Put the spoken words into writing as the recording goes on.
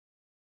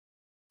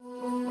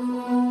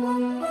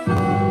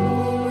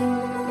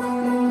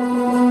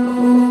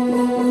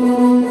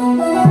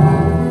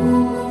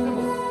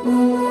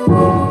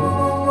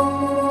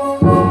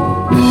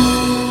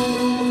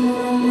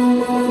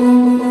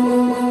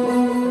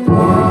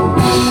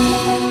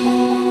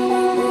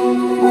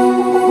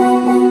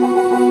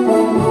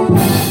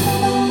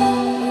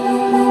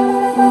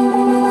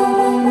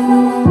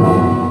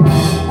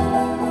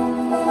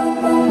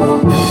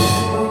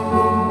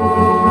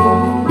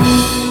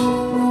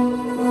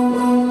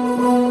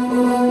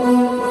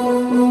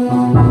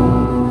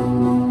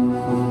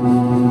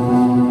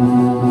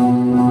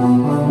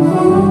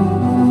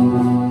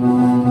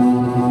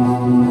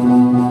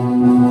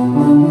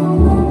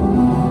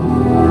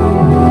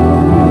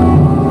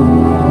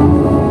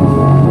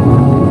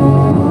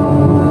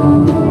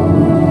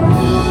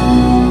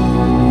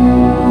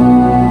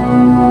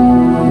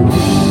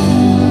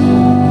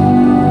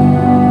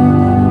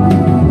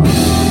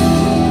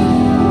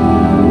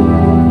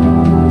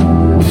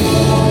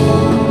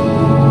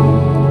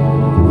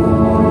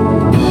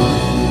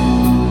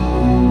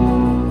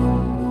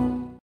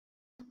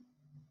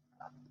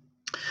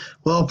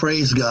Well,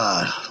 praise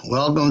God.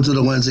 Welcome to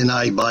the Wednesday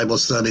night Bible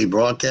study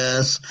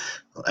broadcast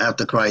of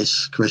After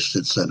Christ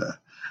Christian Center.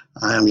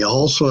 I am your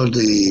host for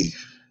the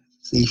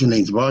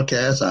evening's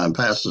broadcast. I'm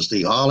Pastor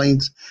Steve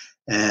Hollings,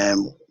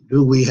 and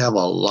we have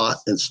a lot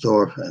in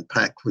store and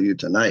packed for you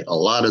tonight. A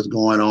lot is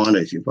going on,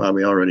 as you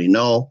probably already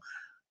know.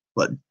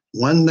 But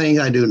one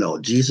thing I do know,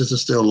 Jesus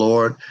is still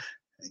Lord,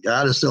 and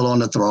God is still on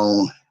the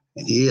throne,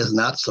 and he is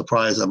not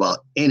surprised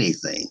about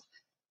anything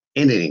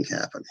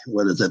happening,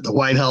 whether it's at the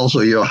White House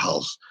or your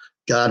house.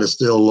 God is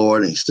still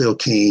Lord, and he's still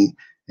King,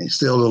 and he's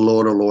still the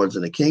Lord of Lords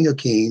and the King of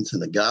Kings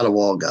and the God of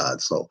all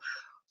gods. So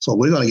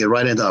we're going to get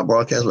right into our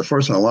broadcast. But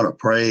first, I want to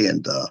pray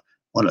and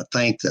want to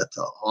thank that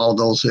all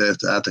those here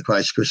at the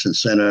Christ Christian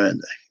Center and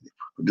the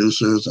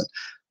producers,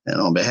 and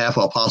on behalf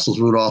of Apostles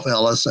Rudolph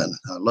Ellis and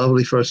our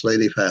lovely First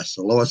Lady,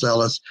 Pastor Lois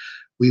Ellis,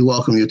 we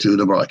welcome you to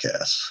the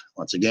broadcast.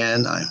 Once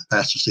again, I'm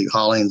Pastor Steve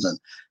Hollings, and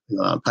we're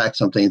going to unpack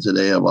some things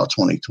today about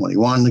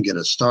 2021 to get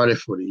us started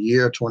for the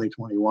year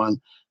 2021.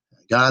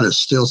 God is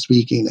still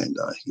speaking, and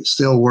he's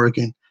still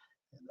working.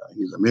 And,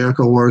 he's a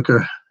miracle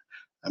worker.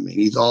 I mean,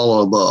 he's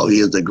all above. He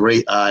is the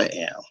great I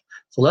am.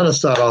 So let us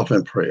start off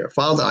in prayer.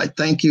 Father, I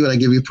thank you and I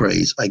give you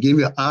praise. I give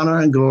you honor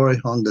and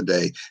glory on the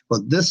day. For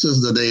this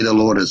is the day the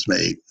Lord has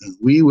made, and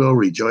we will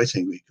rejoice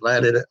and be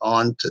glad in it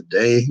on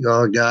today,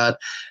 Lord God.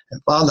 And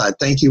Father, I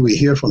thank you. We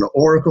hear from the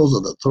oracles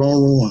of the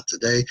throne room of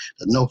today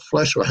that no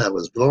flesh will have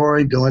his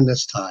glory during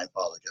this time,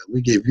 Father God.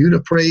 We give you the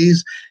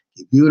praise,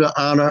 give you the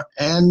honor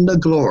and the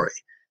glory.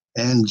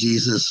 In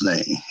Jesus'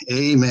 name,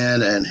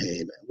 amen and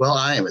amen. Well,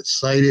 I am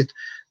excited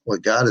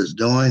what God is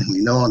doing. We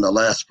know in the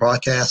last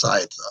broadcast,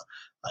 I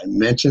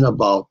mentioned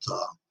about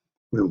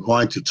we were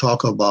going to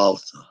talk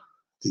about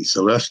the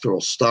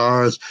celestial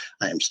stars.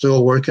 I am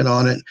still working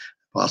on it.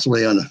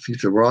 Possibly on a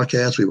future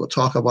broadcast, we will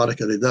talk about it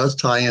because it does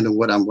tie into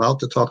what I'm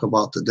about to talk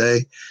about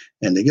today.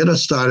 And to get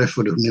us started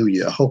for the new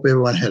year, I hope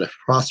everyone had a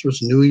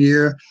prosperous new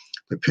year,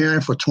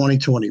 preparing for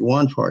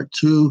 2021 part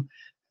 2.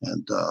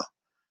 And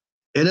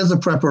it is a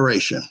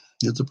preparation.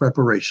 It's a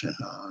preparation.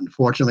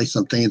 Unfortunately,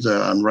 some things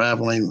are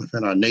unraveling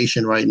within our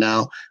nation right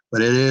now,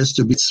 but it is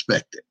to be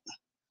expected.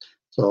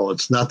 So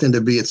it's nothing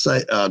to be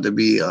excited,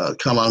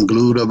 come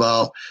unglued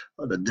about.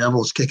 The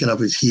devil's kicking up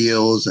his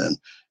heels, and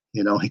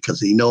because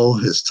he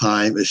knows his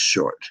time is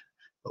short.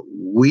 But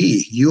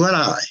you and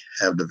I,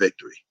 have the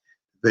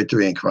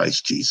victory in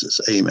Christ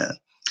Jesus. Amen.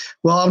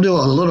 Well, I'll do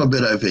a little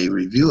bit of a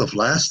review of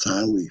last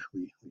time. We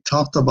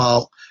talked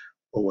about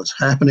what was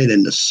happening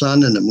in the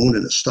sun and the moon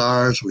and the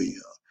stars.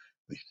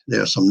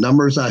 There are some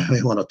numbers I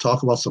want to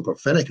talk about, some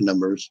prophetic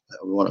numbers that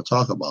we want to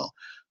talk about.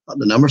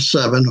 The number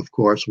 7, of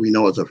course, we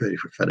know is a very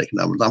prophetic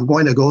number. I'm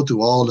going to go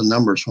through all the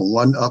numbers from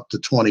 1 up to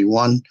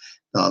 21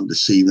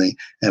 this evening,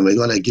 and we're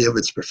going to give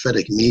its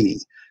prophetic meaning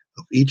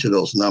of each of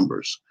those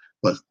numbers.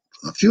 But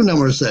a few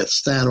numbers that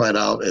stand right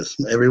out, as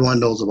everyone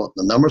knows about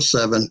the number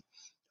 7,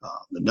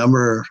 the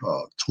number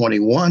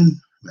 21,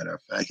 matter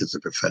of fact, is a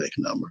prophetic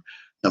number.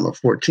 Number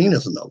 14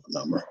 is another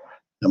number.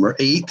 Number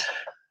 8,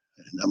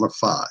 and number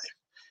 5,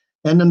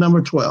 and the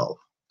number 12.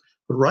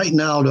 But right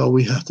now, though,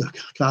 we have to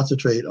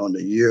concentrate on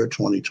the year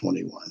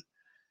 2021.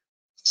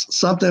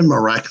 Something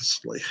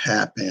miraculously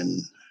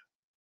happened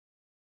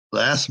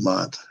last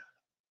month,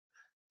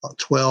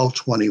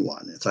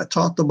 12/21. As I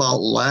talked about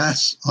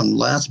on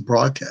last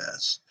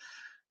broadcast,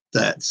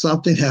 that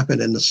something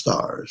happened in the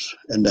stars,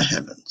 in the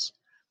heavens.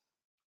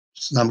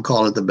 Some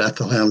call it the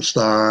Bethlehem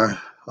star.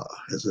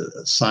 It's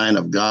a sign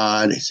of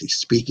God. He's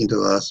speaking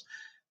to us,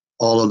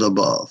 all of the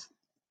above.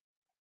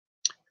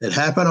 It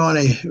happened on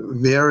a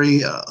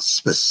very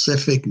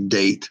specific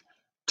date,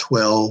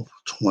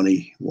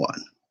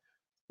 12/21.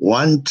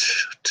 1,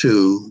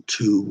 2,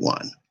 2,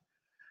 1.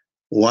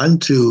 1,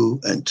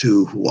 2, and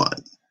 2,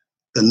 1.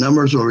 The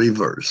numbers are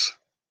reversed.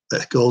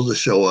 That goes to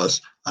show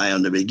us I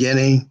am the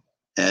beginning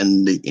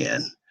and the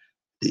end,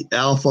 the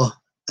Alpha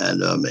and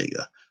the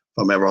Omega,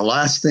 from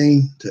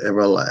everlasting to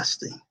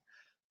everlasting.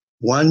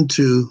 1,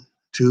 2,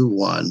 2,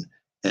 1,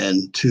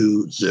 and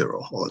 2,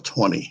 0, or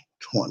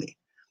 2020.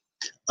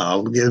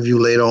 I'll give you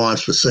later on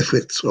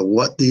specifics of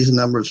what these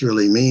numbers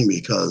really mean,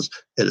 because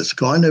it is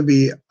going to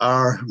be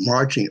our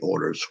marching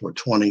orders for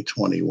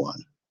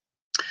 2021.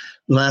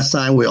 Last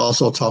time we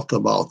also talked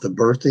about the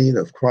birthing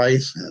of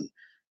Christ,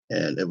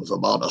 and it was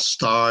about a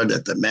star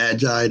that the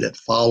Magi that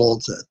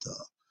followed,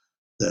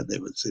 that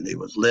they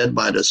was led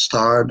by the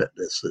star. That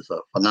this is a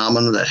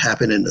phenomenon that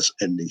happened in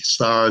the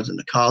stars and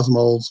the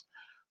cosmos.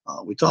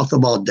 We talked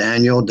about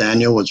Daniel.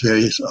 Daniel was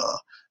very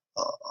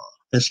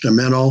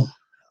instrumental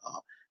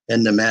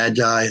in the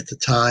Magi at the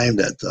time,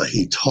 that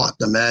he taught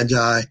the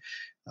Magi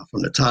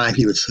from the time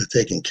he was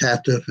taken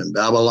captive in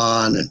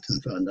Babylon and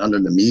under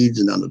the Medes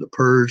and under the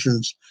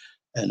Persians.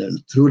 And then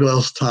through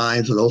those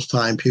times, or those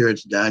time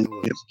periods, Daniel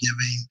was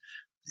giving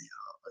the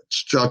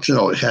instruction,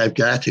 or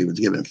he was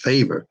given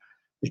favor,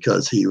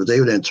 because he was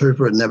able to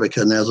interpret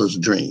Nebuchadnezzar's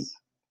dream.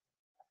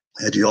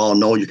 As you all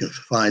know, you can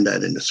find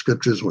that in the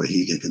scriptures where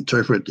he can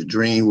interpret the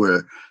dream,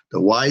 where the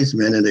wise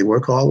men, and they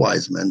were called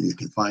wise men, you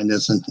can find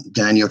this in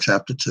Daniel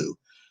chapter 2.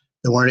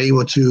 They weren't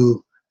able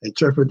to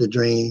interpret the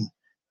dream.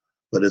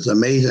 But it's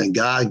amazing.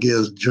 God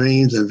gives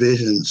dreams and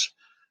visions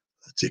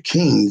to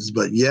kings,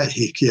 but yet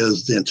he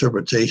gives the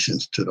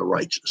interpretations to the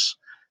righteous.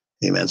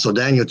 Amen. So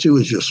Daniel 2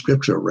 is your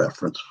scripture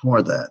reference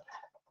for that.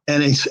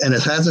 And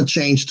it hasn't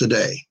changed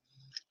today.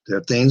 There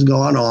are things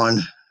going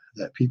on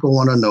that people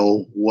want to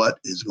know what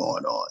is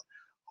going on.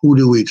 Who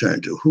do we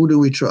turn to? Who do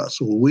we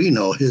trust? Well, we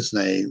know his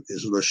name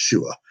is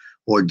Yeshua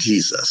or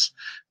Jesus,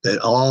 that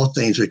all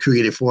things were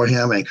created for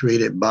him and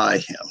created by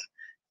him,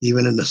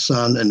 even in the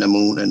sun and the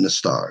moon and the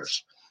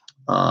stars.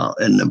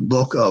 In the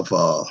book of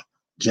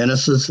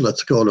Genesis,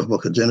 let's go to the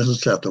book of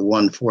Genesis, chapter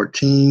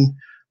 1:14.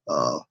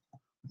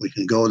 We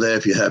can go there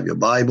if you have your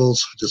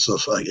Bibles, just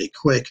as like a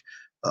quick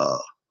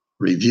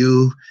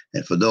review.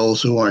 And for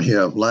those who weren't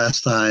here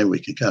last time, we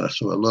can kind of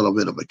do a little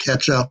bit of a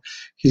catch up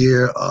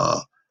here.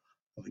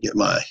 Get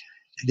my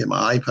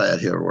iPad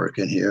here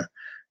working here.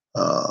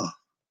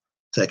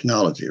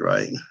 Technology,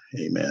 right?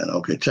 Amen.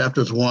 Okay,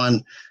 chapters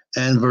 1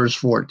 and verse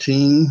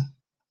 14.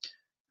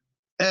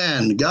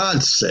 And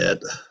God said,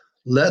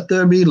 let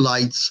there be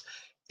lights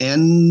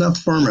in the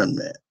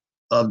firmament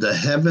of the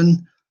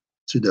heaven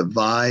to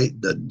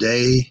divide the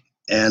day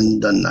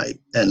and the night,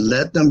 and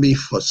let them be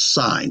for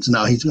signs.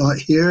 Now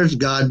here's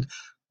God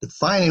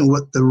defining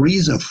what the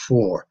reason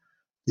for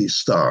these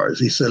stars.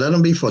 He said, let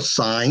them be for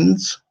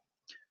signs,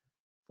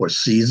 for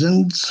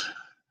seasons,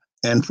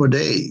 and for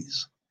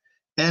days,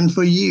 and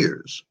for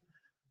years.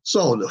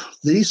 So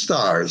these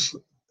stars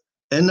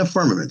in the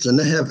firmaments, in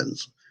the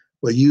heavens,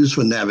 were used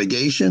for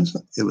navigation.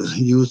 It was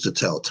used to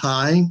tell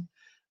time.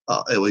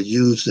 It was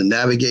used to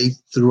navigate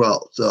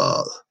throughout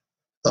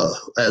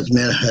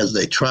as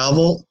they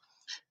traveled.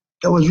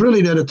 It was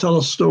really there to tell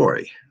a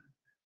story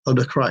of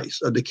the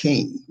Christ, of the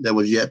King that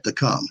was yet to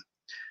come.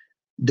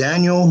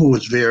 Daniel, who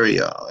was very,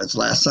 as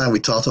last time we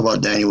talked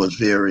about, Daniel was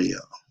very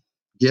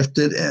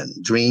gifted in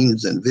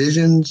dreams and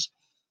visions.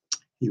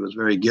 He was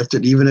very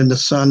gifted even in the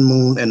sun,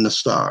 moon, and the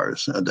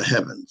stars of the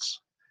heavens.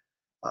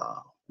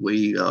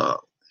 We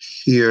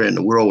here in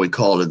the world, we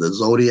call it the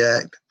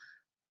zodiac,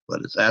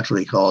 but it's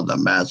actually called the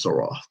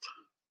Mazzaroth.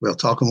 We'll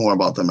talk more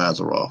about the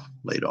Mazzaroth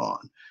later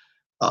on.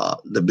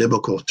 The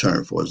biblical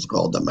term for it is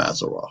called the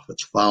Mazzaroth.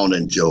 It's found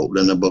in Job,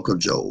 in the book of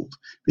Job,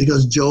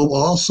 because Job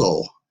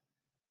also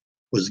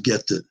was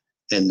gifted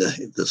in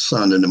the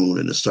sun and the moon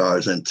and the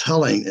stars, and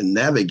telling and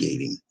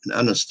navigating and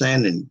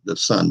understanding the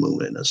sun,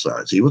 moon, and the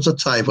stars. He was a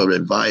type of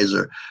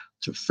advisor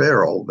to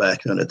Pharaoh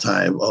back in the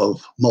time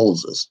of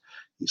Moses.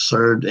 He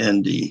served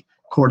in the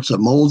courts of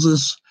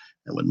Moses,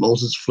 and when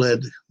Moses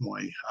fled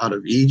going out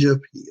of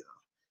Egypt,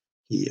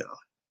 he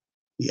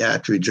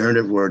actually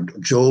journeyed where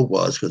Job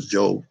was, because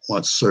Job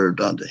once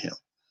served under him.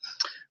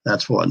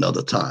 That's for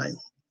another time.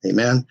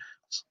 Amen.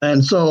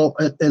 And so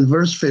in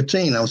verse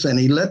 15, I was saying,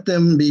 he let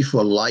them be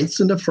for lights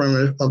in the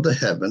firmament of the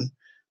heaven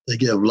to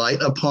give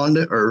light upon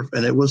the earth,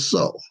 and it was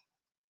so.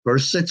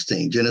 Verse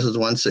 16, Genesis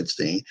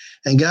 1:16,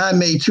 and God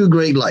made two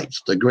great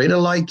lights, the greater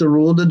light to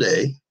rule the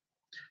day,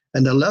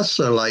 and the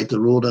lesser light to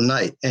rule the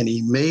night. And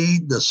he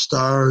made the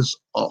stars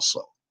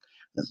also.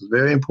 This is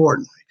very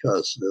important,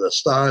 because the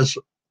stars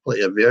play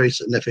a very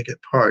significant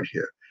part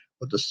here,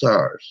 what the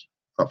stars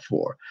are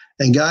for.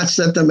 And God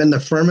set them in the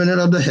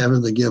firmament of the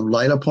heavens to give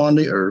light upon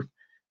the earth,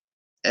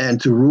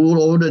 and to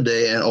rule over the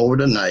day and over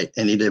the night.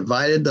 And he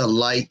divided the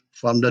light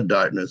from the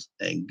darkness,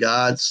 and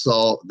God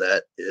saw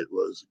that it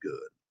was good.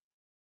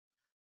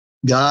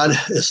 God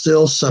is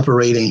still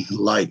separating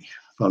light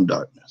from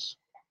darkness,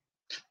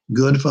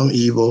 good from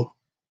evil,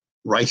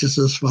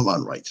 righteousness from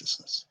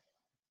unrighteousness.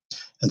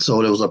 And so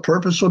there was a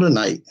purpose for the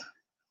night,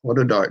 for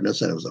the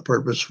darkness, and there was a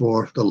purpose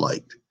for the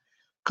light,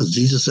 because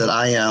Jesus said,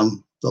 I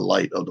am the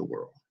light of the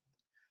world.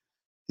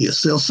 He is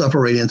still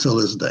separating until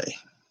this day.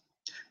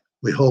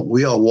 We hope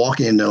we are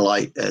walking in the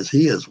light as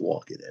he is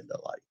walking in the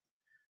light.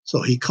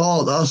 So he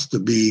called us to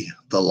be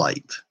the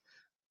light.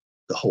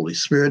 The Holy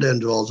Spirit that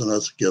dwells in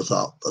us gives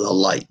out the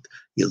light,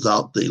 gives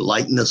out the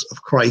likeness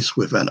of Christ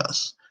within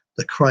us,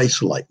 the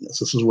Christ likeness.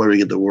 This is where we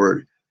get the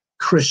word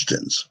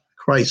Christians,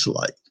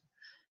 Christ-like.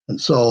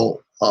 And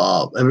so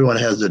everyone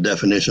has their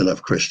definition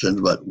of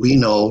Christian, but we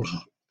know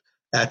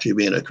actually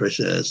being a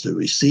Christian is to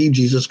receive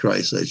Jesus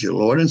Christ as your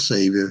Lord and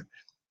Savior,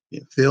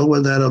 filled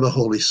with that of the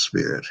Holy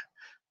Spirit,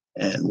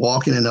 and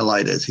walking in the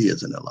light as he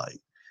is in the light.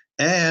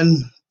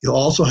 And you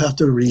also have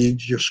to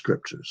read your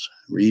scriptures,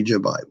 read your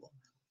Bible.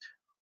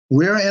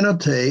 We're in a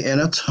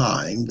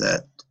time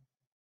that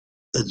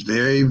is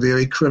very,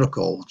 very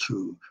critical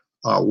to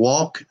our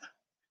walk,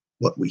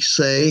 what we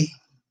say,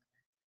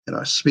 and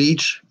our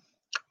speech,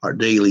 our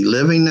daily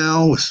living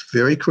now is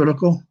very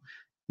critical.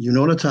 You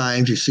know the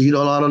times, you see a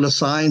lot of the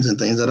signs and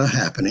things that are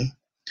happening,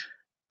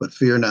 but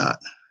fear not.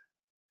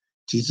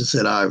 Jesus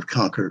said, I've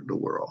conquered the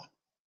world.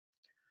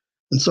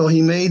 And so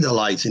he made the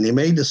lights, and he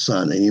made the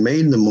sun, and he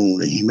made the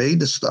moon, and he made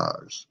the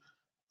stars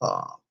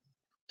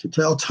to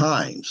tell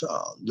times.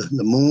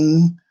 The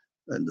moon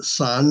and the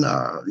sun,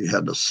 you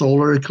have the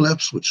solar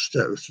eclipse, which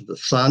is the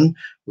sun,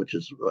 which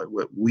is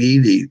what we,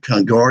 the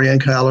Gregorian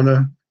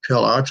calendar,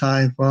 tell our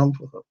time from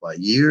by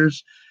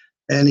years.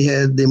 And he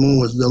had the moon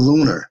was the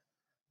lunar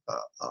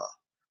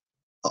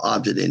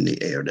object in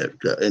the air,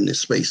 that in the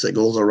space that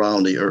goes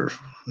around the earth.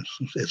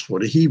 It's for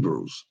the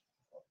Hebrews.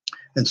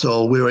 And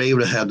so we were able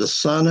to have the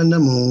sun and the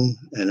moon,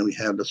 and we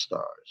have the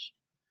stars.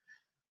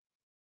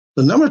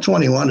 The number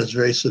 21 is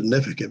very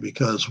significant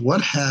because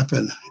what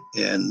happened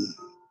in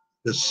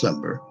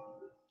December,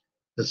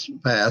 this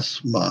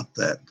past month,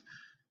 that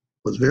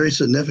was very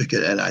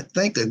significant. And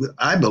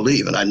I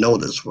believe, and I know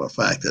this for a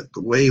fact, that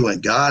the way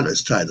when God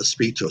is trying to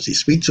speak to us, he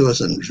speaks to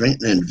us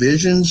in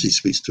visions, he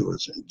speaks to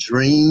us in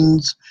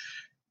dreams,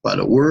 by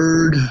the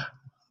word,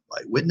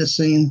 by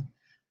witnessing,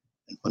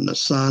 and from the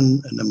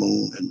sun and the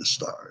moon and the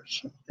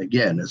stars.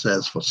 Again, it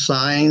says for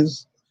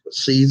signs, for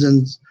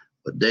seasons,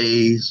 for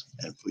days,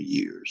 and for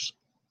years.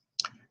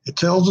 It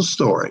tells a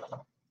story.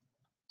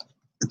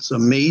 It's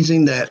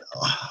amazing that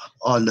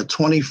on the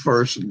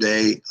 21st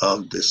day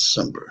of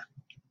December.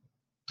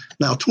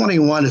 Now,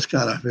 21 is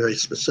kind of very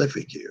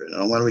specific here.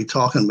 And when we're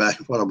talking back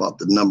and forth about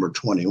the number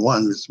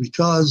 21, it's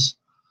because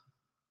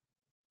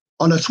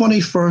on the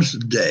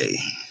 21st day,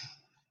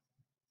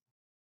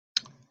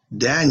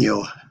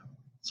 Daniel's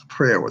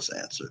prayer was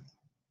answered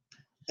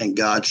and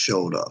God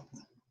showed up.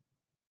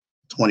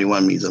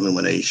 21 means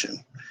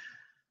illumination.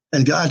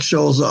 And God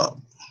shows up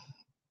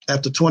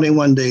after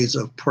 21 days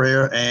of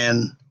prayer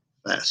and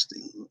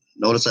fasting.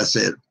 Notice I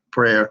said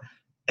prayer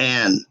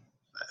and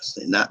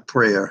fasting, not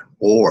prayer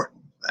or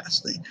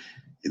fasting.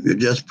 If you're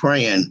just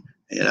praying and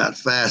you're not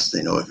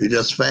fasting, or if you're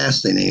just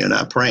fasting and you're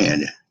not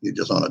praying, you're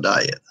just on a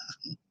diet.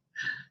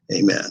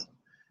 Amen.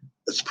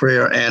 It's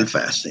prayer and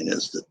fasting.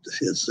 It's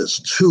this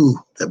two.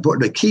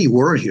 The key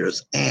word here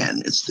is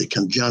and. It's the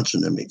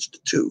conjunction that makes the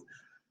two.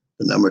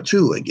 The number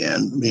two,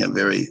 again, being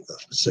very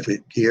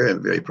specific here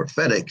and very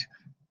prophetic,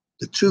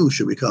 the two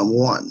should become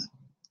one.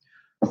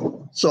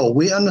 So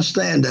we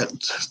understand that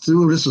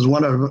this is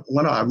one of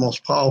our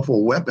most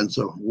powerful weapons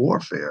of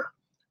warfare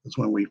is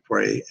when we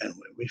pray and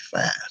when we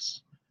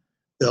fast.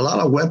 There are a lot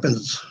of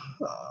weapons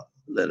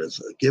that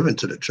is given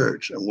to the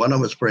church, and one of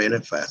them is praying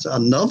and fasting.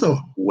 Another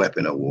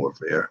weapon of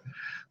warfare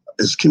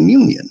is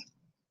communion.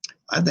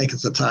 I think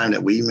it's a time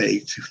that we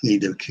may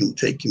need to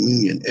take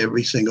communion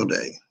every single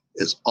day,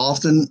 as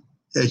often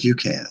as you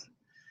can,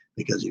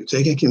 because you're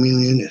taking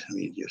communion, I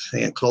mean, you're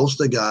staying close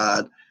to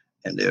God,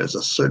 and there's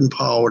a certain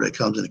power that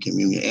comes into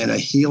communion and a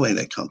healing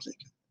that comes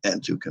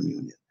into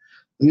communion.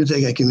 When you're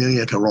taking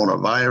communion,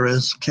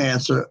 coronavirus,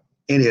 cancer,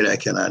 any of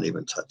that cannot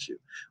even touch you.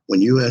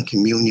 When you're in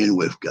communion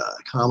with God,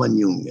 common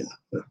union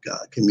with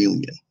God,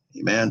 communion,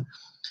 amen?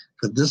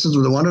 Because this is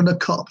one of the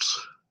cups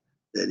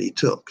that he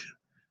took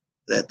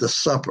at the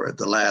supper, at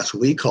the last,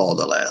 we call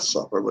the Last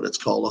Supper, but it's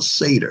called a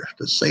Seder,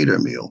 the Seder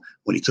meal.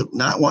 When he took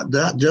not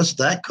just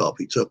that cup,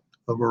 he took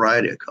a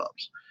variety of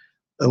cups.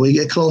 When we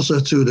get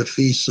closer to the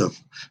Feast of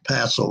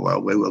Passover,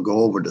 we will go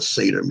over the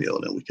Seder meal,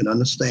 and we can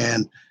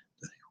understand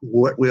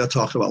what we are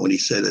talking about when he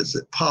said, is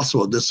it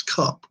possible this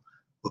cup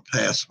will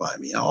pass by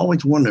me? I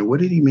always wonder, what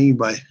did he mean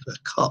by the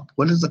cup?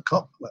 What does the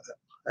cup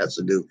has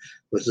to do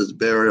with his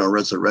burial and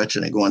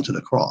resurrection and going to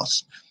the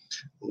cross?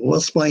 We'll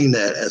explain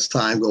that as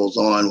time goes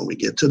on when we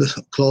get to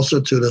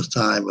closer to the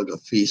time of the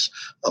Feast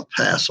of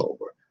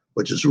Passover,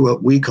 which is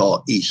what we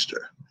call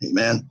Easter.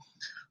 Amen.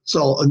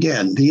 So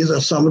again, these are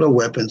some of the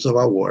weapons of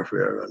our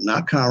warfare,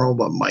 not carnal,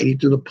 but mighty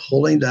to the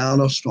pulling down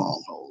of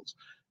strongholds.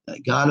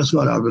 And God is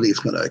going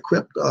to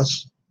equip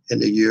us in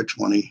the year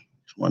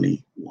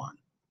 2021.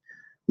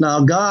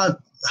 Now,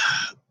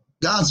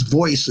 God's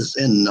voice is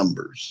in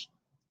numbers.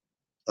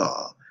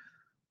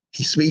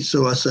 He speaks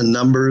to us in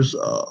numbers.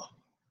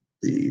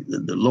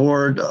 The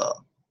Lord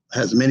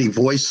has many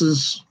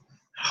voices,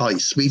 how he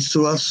speaks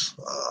to us.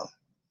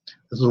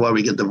 This is why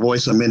we get the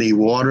voice of many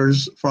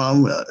waters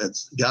from.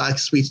 God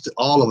speaks to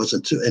all of us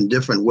in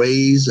different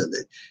ways, and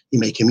he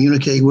may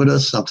communicate with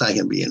us. Sometimes it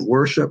can be in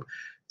worship.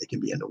 It can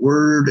be in the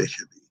word. It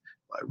can be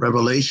by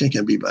revelation. It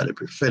can be by the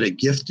prophetic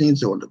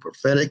giftings, or the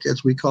prophetic,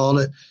 as we call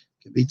it.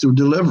 It can be through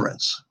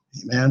deliverance.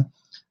 Amen.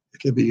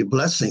 It can be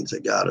blessings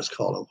that God is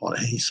calling upon.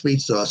 He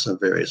speaks to us in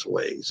various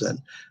ways.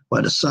 And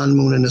by the sun,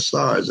 moon, and the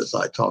stars, as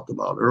I talked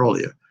about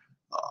earlier,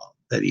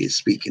 that he is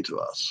speaking to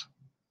us.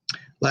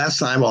 Last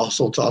time I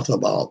also talked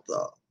about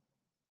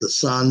the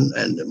sun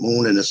and the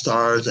moon and the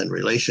stars in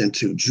relation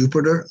to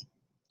Jupiter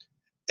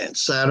and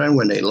Saturn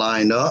when they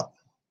line up.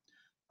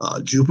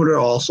 Jupiter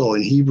also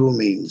in Hebrew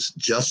means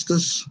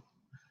justice.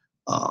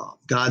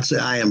 God said,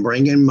 I am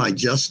bringing my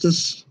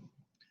justice.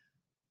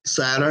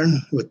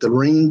 Saturn with the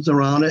rings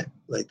around it,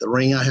 like the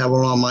ring I have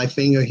around my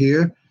finger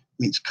here,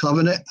 means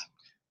covenant.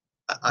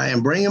 I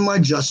am bringing my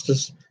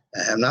justice.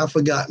 I have not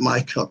forgotten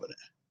my covenant.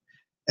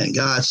 And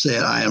God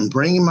said, I am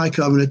bringing my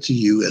covenant to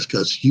you as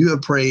because you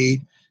have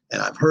prayed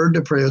and I've heard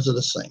the prayers of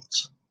the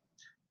saints.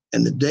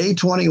 And the day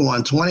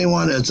 21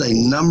 is a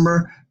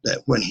number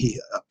that when he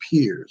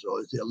appears or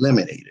is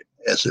eliminated,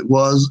 as it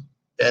was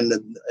in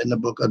the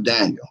book of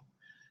Daniel.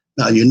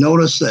 Now you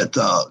notice that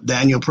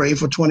Daniel prayed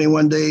for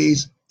 21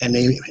 days and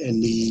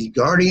the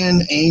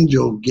guardian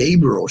angel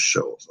Gabriel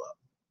shows up.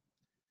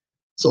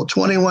 So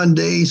 21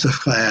 days of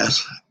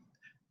fast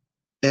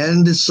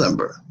in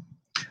December.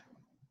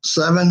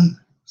 7,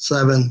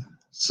 7,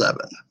 7.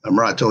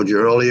 Remember I told you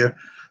earlier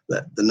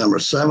that the number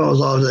 7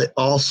 was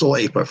also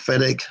a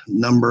prophetic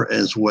number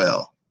as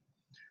well.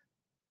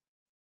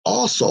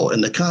 Also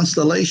in the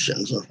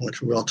constellations,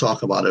 which we'll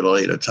talk about at a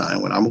later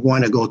time, when I'm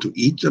going to go to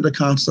each of the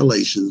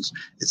constellations,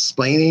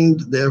 explaining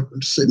their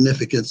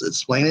significance,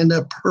 explaining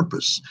their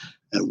purpose,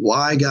 and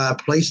why God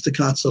placed the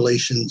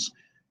constellations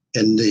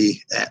in the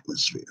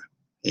atmosphere.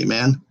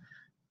 Amen.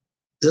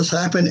 This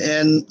happened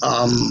in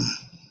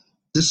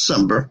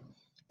December.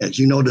 As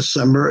you know,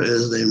 December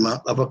is the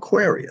month of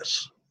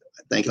Aquarius.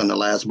 I think on the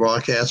last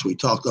broadcast we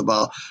talked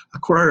about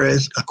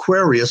Aquarius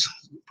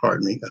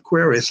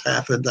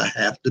happened to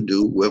have to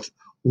do with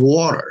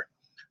water,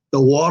 the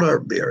water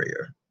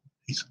barrier.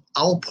 He's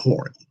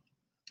outpouring.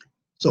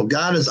 So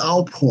God is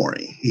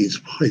outpouring. He's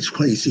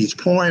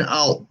pouring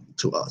out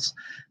to us.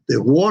 The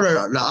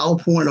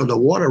outpouring of the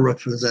water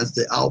represents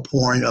the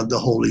outpouring of the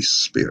Holy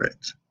Spirit.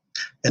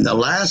 In the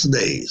last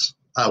days,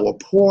 I will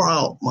pour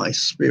out my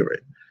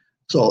Spirit.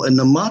 So in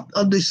the month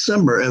of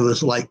December, it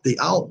was like the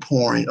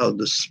outpouring of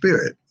the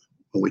Spirit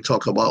when we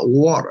talk about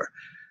water.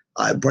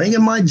 I bring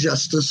in my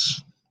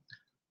justice.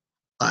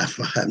 I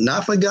have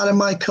not forgotten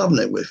my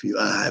covenant with you.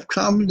 I have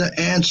come to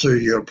answer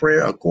your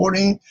prayer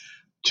according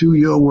to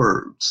your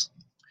words.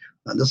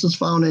 Now, this is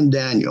found in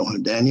Daniel.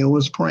 Daniel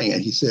was praying.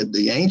 He said,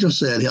 the angel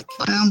said,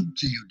 I come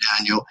to you,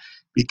 Daniel,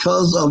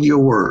 because of your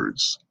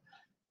words.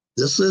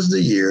 This is the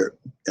year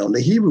on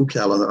the Hebrew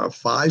calendar of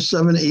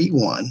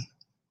 5781,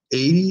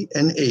 80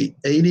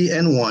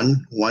 and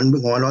 1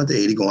 going on to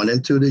 80, going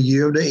into the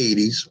year of the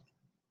 80s,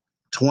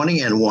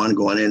 20 and 1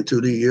 going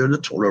into the year of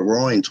the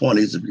roaring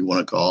 20s, if you want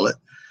to call it.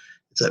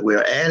 It's that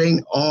we're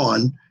adding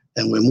on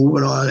and we're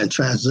moving on and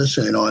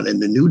transitioning on in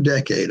the new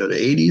decade of the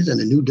 80s and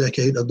the new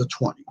decade of the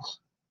 20s.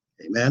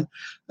 Amen.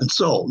 And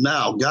so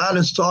now God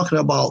is talking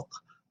about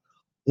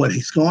when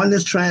he's going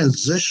this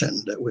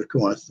transition that we're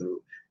going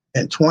through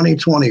in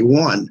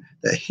 2021,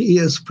 that he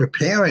is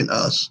preparing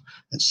us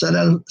and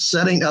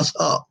setting us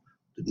up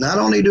to not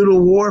only do the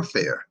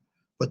warfare,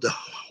 but to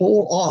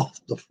hold off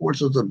the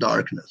forces of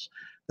darkness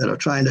that are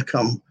trying to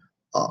come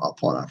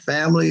upon our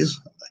families,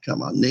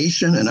 come our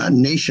nation. And our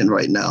nation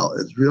right now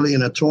is really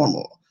in a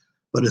turmoil,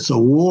 but it's a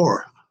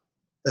war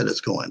that is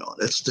going on.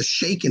 It's the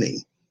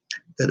shaking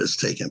that is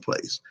taking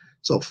place.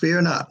 So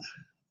fear not.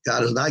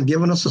 God has not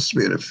given us a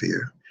spirit of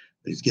fear.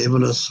 He's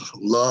given us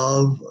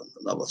love,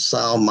 of a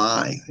sound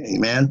mind.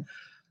 Amen.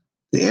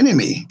 The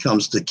enemy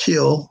comes to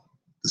kill,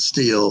 to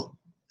steal,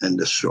 and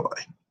destroy.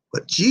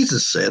 But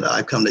Jesus said,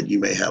 I've come that you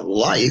may have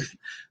life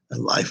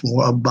and life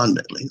more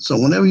abundantly. So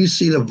whenever you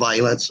see the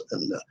violence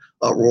and the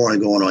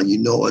uproaring going on, you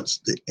know it's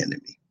the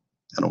enemy.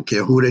 I don't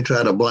care who they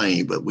try to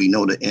blame, but we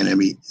know the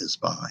enemy is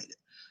behind it.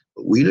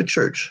 But we, the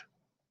church,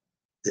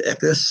 the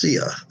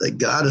ecclesia that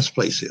God has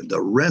placed here,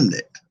 the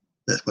remnant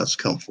that must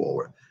come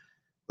forward,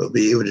 will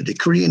be able to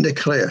decree and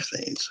declare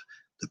things,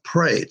 to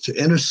pray, to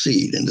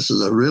intercede. And this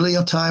is really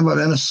a time of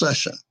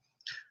intercession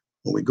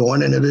when we're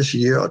going into this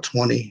year of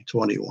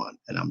 2021.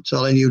 And I'm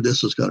telling you,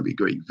 this is going to be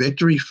great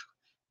victory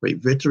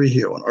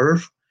here on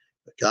earth.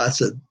 But God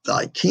said,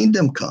 thy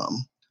kingdom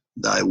come,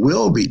 thy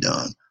will be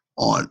done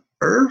on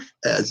earth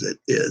as it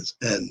is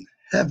in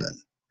heaven.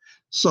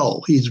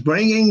 So he's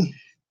bringing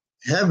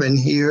heaven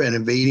here and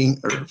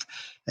invading earth.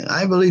 And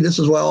I believe this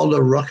is why all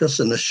the ruckus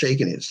and the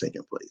shaking is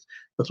taking place.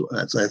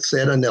 As I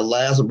said in the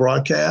last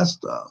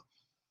broadcast,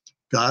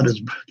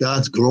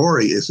 God's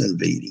glory is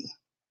invading.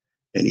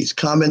 And he's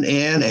coming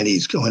in, and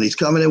when he's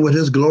coming in with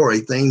his glory,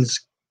 things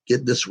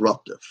get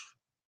disruptive.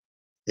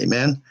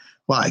 Amen?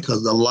 Why?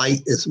 Because the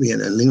light is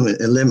being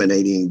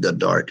eliminating the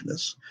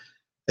darkness.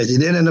 As he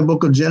did in the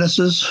book of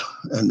Genesis,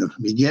 in the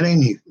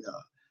beginning,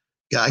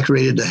 God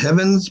created the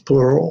heavens,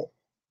 plural,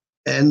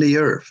 and the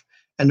earth.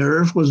 And the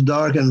earth was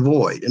dark and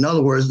void. In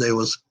other words, there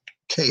was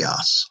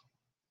chaos.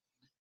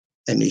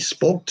 And he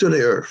spoke to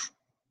the earth.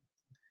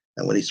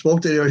 And when he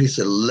spoke to the earth, he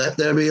said, let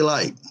there be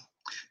light.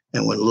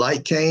 And when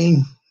light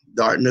came,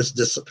 darkness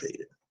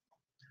dissipated.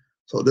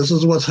 So this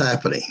is what's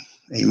happening.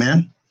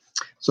 Amen.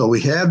 So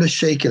we have the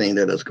shaking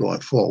that is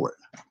going forward.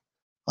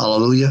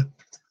 Hallelujah.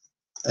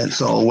 And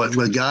so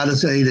what God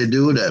is saying to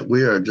do, that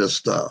we are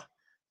just,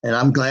 and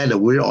I'm glad that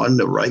we're on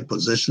the right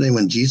positioning.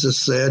 When Jesus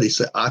said, he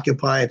said,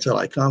 occupy until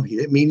I come. He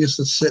didn't mean just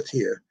to sit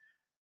here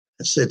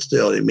and sit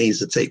still. It means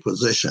to take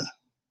position.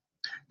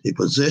 Take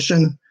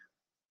position,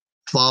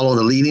 follow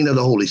the leading of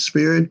the Holy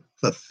Spirit,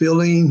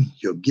 fulfilling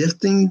your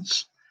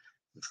giftings,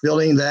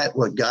 fulfilling that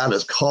what God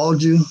has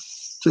called you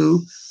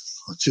to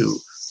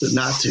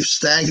not to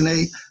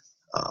stagnate.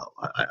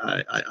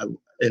 And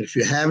if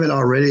you haven't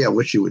already, I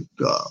wish you would,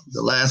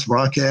 the last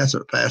broadcast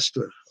of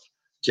Pastor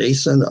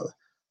Jason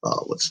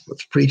was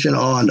preaching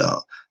on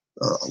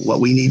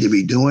what we need to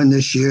be doing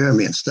this year. I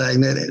mean,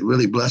 stagnant. It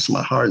really blessed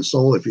my heart and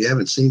soul. If you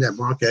haven't seen that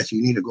broadcast,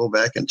 you need to go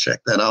back and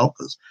check that out,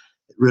 because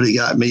it really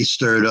got me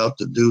stirred up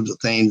to do the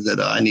things that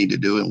I need to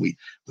do. And we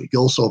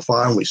go so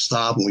far and we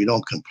stop and we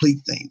don't complete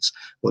things.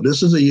 Well,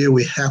 this is a year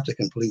we have to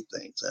complete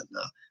things. And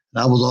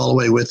I was all the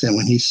way with him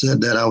when he said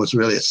that. I was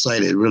really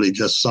excited. Really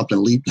just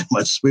something leaped in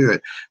my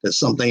spirit that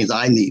some things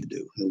I need to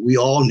do and we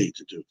all need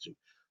to do too.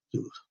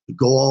 to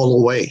go all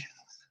the way.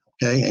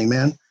 Okay,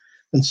 amen.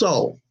 And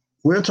so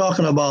we're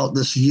talking about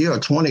this year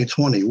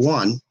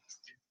 2021,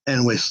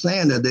 and we're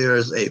saying that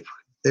there's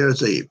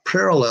a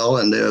parallel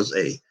and there's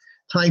a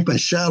type and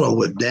shadow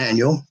with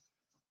Daniel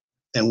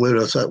and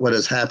what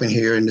is happening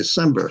here in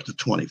December the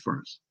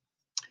 21st.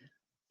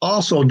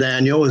 Also,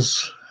 Daniel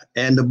is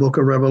in the book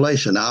of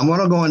Revelation. Now, I'm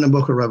going to go in the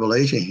book of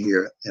Revelation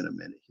here in a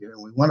minute here,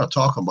 and we want to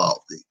talk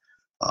about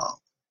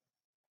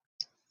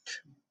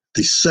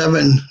the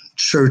seven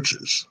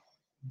churches.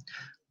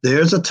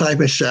 There's a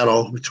type and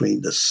shadow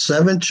between the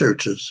seven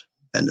churches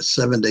and the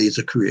 7 days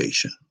of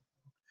creation.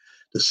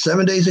 The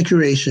 7 days of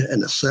creation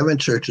and the seven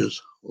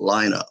churches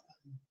line up.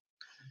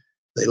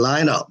 They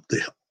line up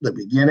the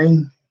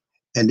beginning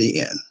and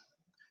the end,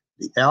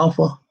 the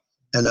Alpha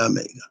and the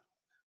Omega,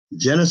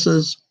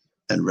 Genesis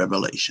and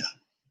Revelation.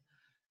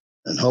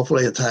 And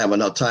hopefully if I have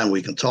enough time,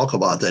 we can talk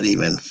about that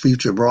even in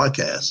future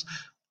broadcasts.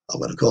 I'm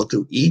going to go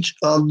through each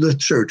of the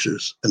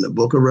churches in the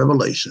book of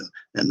Revelation.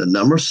 And the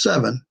number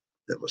 7,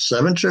 there were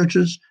 7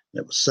 churches,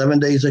 there were 7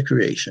 days of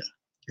creation.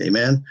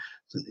 Amen.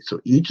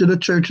 So each of the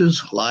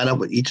churches line up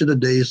with each of the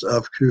days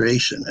of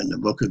creation in the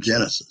book of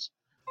Genesis.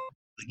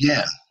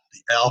 Again,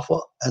 the Alpha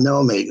and the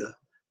Omega,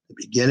 the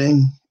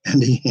beginning and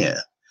the end,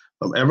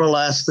 from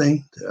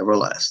everlasting to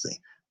everlasting,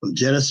 from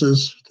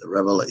Genesis to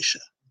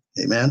Revelation.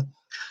 Amen.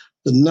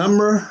 The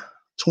number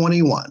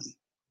 21,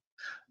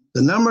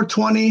 the number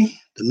 20,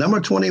 the number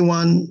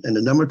 21, and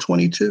the number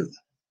 22.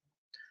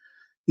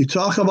 You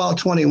talk about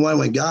 21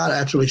 when God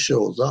actually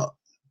shows up.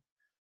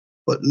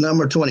 But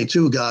number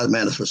 22, God's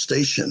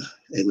manifestation,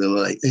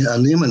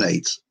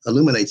 illuminates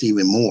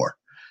even more.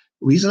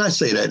 The reason I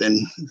say that,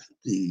 in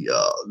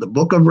the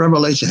book of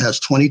Revelation has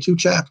 22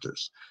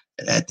 chapters,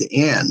 and at the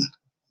end,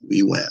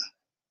 we win.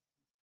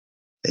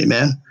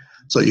 Amen?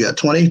 So you got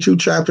 22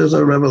 chapters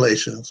of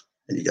Revelations,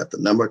 and you got the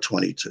number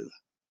 22.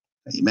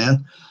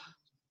 Amen?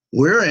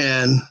 We're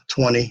in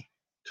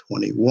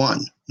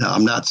 2021. Now,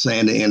 I'm not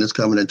saying the end is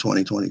coming in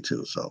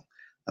 2022, so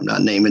I'm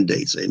not naming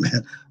dates,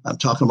 amen. I'm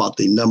talking about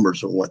the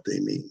numbers of what they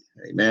mean,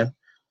 amen.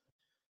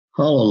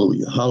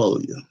 Hallelujah,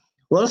 hallelujah.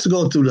 Well, let's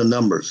go through the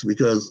numbers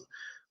because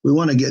we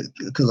want to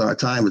because our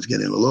time is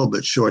getting a little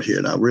bit short here,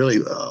 and I really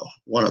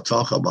want to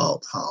talk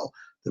about how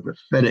the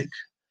prophetic,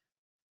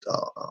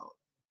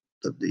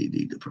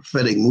 the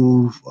prophetic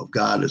move of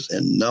God is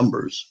in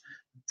numbers,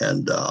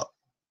 and there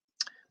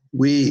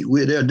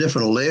are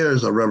different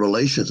layers of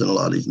revelations in a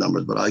lot of these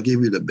numbers, but I'll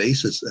give you the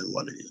basis in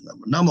one of these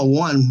numbers. Number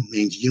 1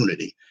 means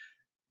unity.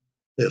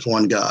 There's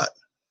one God.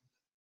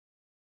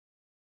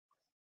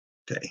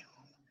 Okay.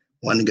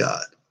 One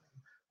God,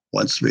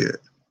 one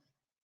Spirit,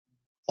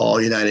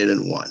 all united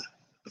in one,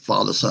 the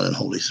Father, Son, and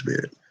Holy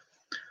Spirit.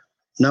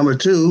 Number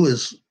 2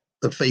 is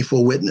the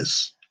faithful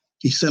witness.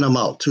 He sent them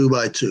out 2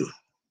 by 2.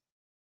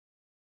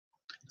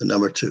 The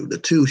number 2, the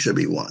 2 should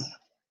be 1.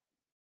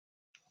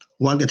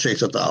 1 can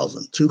chase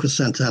 1,000. 2 can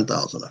send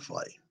 10,000 to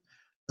fight.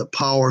 The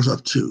powers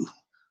of 2,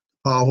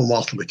 powerful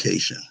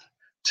multiplication.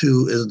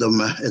 2 is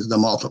the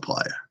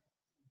multiplier.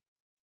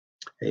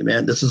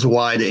 Amen. This is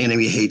why the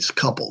enemy hates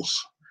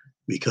couples,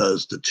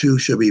 because the 2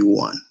 should be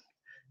 1,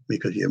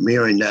 because you're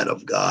mirroring that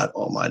of God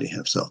Almighty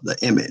himself, the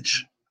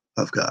image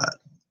of God,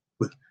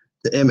 with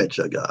the image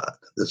of God,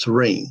 this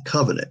ring,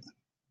 covenant.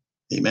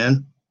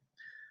 Amen.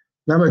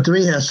 Number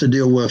 3 has to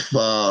deal with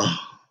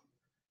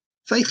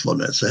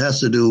faithfulness. It has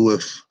to do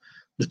with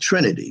the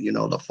Trinity,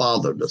 the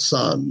Father, the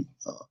Son,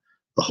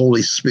 the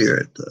Holy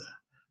Spirit,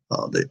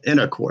 the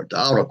inner court, the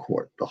outer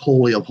court, the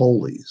Holy of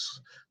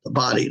Holies, the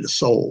body, the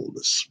soul,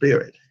 the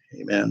spirit.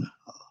 Amen.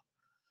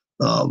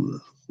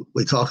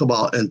 We talk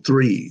about in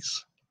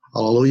 3s.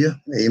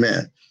 Hallelujah.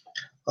 Amen.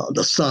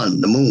 The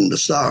sun, the moon, the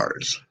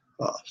stars.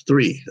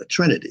 3, the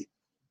Trinity.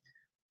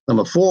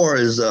 Number 4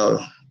 is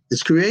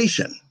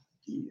creation.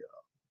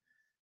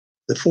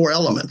 The 4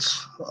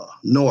 elements,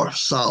 north,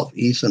 south,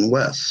 east, and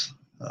west.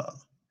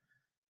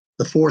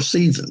 The 4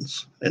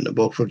 seasons in the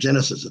book of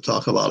Genesis to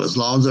talk about as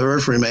long as the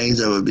earth remains,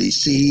 there will be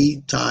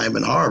seed, time,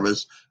 and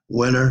harvest,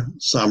 winter,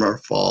 summer,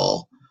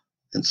 fall,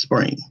 and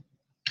spring.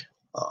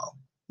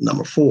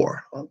 Number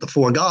 4, the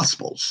 4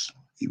 gospels,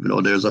 even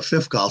though there's a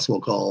 5th gospel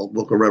called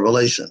Book of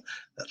Revelation.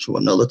 That's for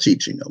another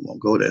teaching. I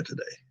won't go there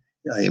today.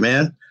 Yeah,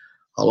 amen.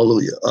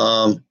 Hallelujah.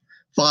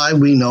 5,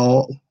 we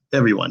know,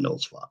 everyone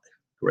knows 5,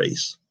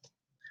 grace.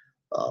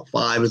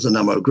 5 is the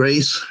number of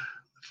grace,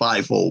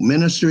 5-fold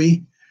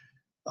ministry,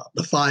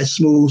 the 5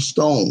 smooth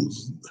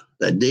stones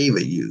that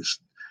David used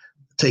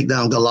to take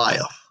down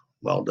Goliath.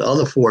 Well, the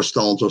other 4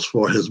 stones was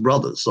for his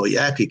brothers. So he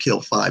actually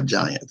killed 5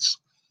 giants.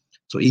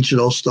 So each of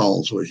those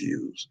stones was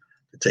used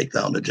to take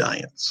down the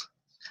giants.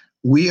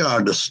 We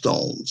are the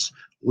stones.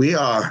 We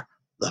are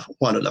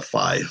one of the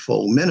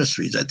 5-fold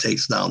ministries that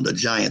takes down the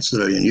giants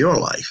that are in your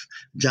life,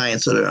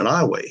 giants that are in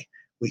our way.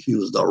 We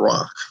use the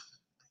rock.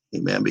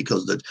 Amen.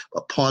 Because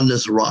upon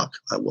this rock,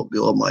 I will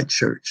build my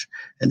church,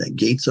 and the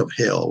gates of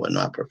hell will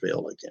not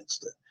prevail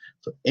against it.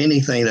 So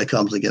anything that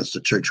comes against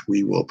the church,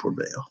 we will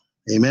prevail.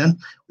 Amen.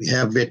 We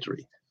have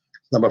victory.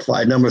 Number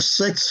 5. Number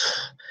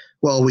 6,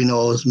 well, we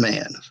know is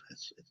man.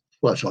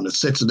 flesh. On the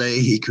sixth day,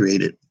 he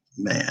created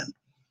man.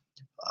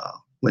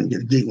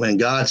 When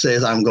God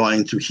says, I'm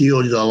going to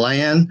heal the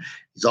land,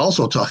 he's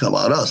also talking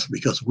about us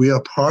because we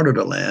are part of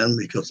the land,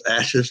 because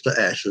ashes to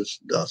ashes,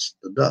 dust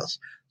to dust.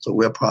 So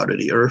we're part of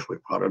the earth, we're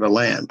part of the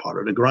land, part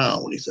of the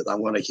ground. When he says,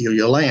 I'm going to heal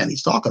your land,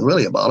 he's talking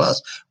really about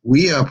us.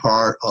 We are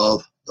part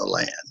of the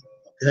land.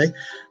 Okay.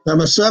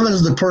 Number 7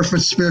 is the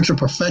perfect spiritual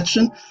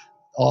perfection.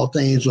 All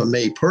things are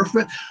made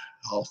perfect.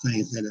 All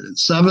things ended in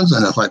sevens.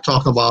 And if I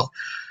talk about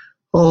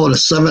the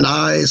 7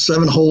 eyes,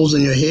 7 holes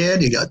in your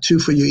head. You got 2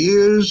 for your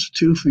ears,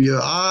 2 for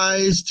your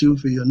eyes, 2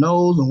 for your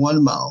nose, and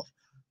 1 mouth.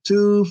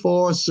 2,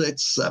 4,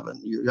 6, 7.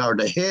 You are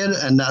the head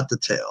and not the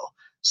tail.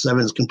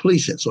 7 is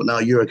completion. So now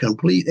you're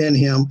complete in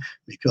him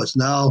because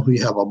now we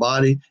have a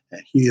body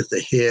and he is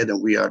the head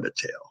and we are the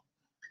tail.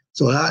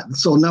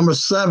 So number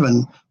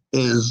 7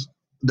 is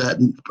that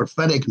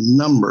prophetic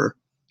number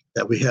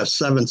that we have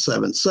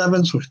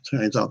 777s, which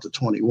turns out to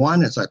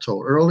 21, as I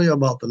told earlier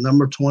about the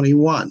number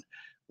 21.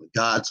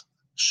 God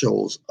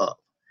shows up.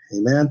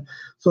 Amen.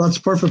 So that's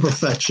perfect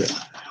perfection.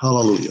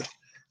 Hallelujah.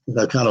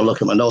 I kind of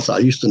look at my notes. I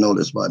used to know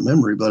this by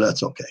memory, but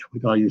that's okay.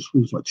 We're going to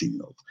use my cheat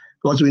notes.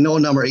 Of course, we know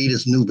number 8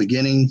 is new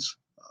beginnings.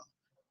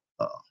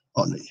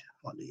 On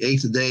the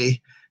 8th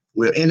day,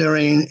 we're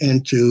entering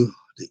into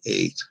the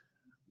 8th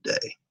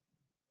day.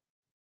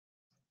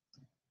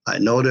 I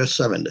know there's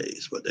 7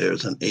 days, but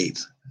there's an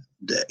 8th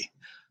day,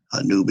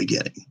 a new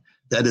beginning.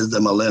 That is the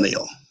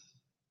millennial.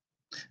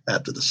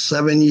 After the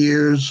 7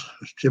 years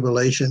of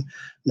tribulation,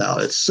 now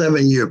it's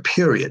 7-year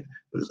period,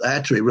 but it's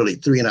actually really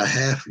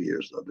 3.5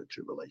 years of the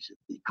tribulation,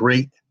 the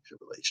great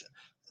tribulation.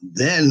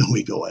 Then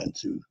we go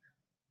into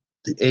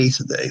the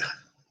 8th day,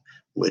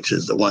 which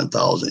is the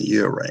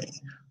 1,000-year reign.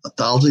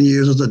 1,000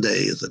 years is a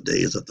day is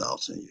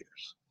 1,000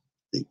 years.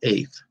 The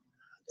 8th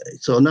day.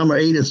 So number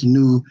 8 is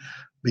new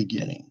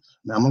beginnings.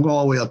 Now I'm going to go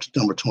all the way up to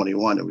number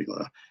 21, and we're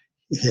going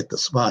to hit the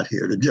spot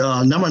here.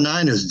 Number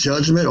 9 is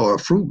judgment or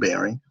fruit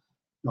bearing.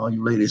 All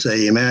you ladies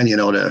say amen. You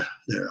know, there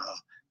are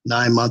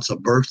 9 months of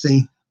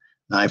birthing,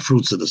 9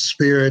 fruits of the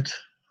Spirit.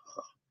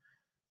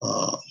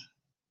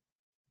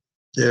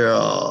 There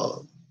are,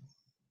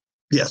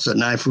 the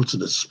 9 fruits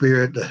of the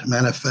Spirit that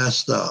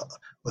manifest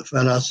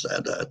within us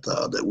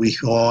that we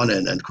go on.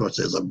 And of course,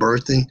 there's a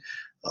birthing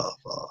of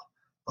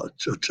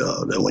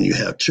that when you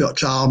have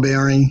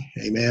childbearing,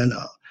 amen.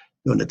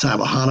 During the time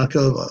of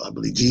Hanukkah, I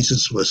believe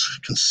Jesus was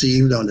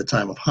conceived during the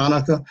time of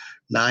Hanukkah.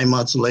 9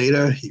 months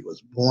later, he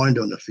was born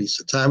during the Feast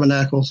of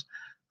Tabernacles,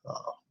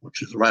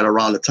 which is right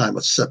around the time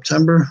of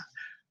September,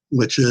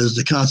 which is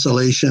the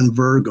constellation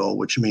Virgo,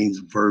 which means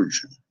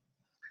virgin.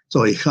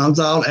 So he comes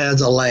out as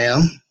a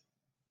lamb,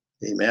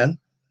 amen,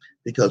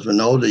 because we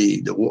know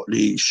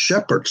the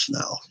shepherds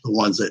now, the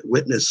ones that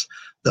witness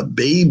the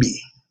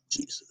baby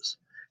Jesus,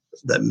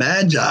 the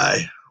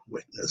Magi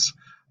witness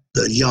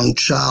the young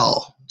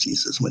child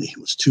Jesus when he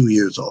was 2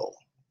 years old.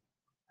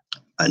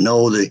 I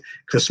know the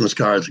Christmas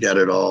cards got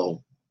it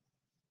all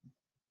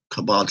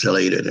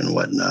cabotulated and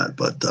whatnot,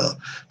 but the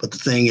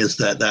thing is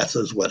that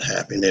is what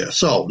happened there.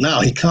 So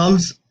now he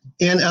comes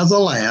in as a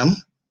lamb,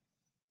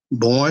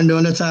 born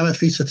during the time of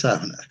Feast of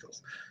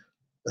Tabernacles.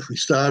 If we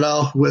start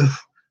off with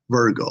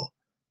Virgo,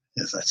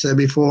 as I said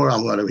before,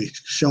 I'm going to be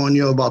showing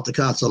you about the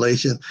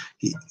constellation.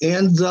 He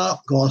ends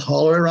up going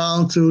all the way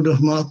around to the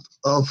month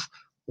of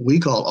we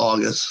call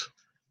August,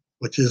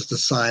 which is the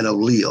sign of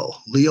Leo.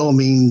 Leo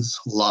means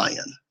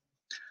lion.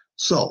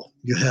 So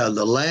you have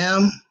the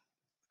lamb,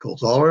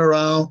 goes all the way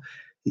around.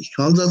 He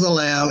comes as a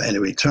lamb and he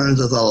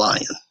returns as a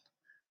lion.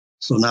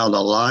 So now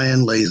the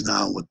lion lays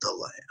down with the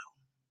lamb.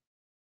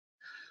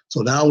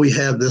 So now we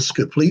have this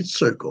complete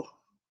circle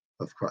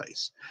of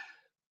Christ.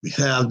 We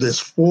have this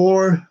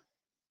 4,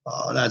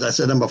 as I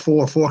said, number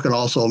 4 can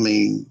also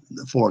mean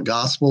the 4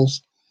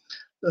 Gospels.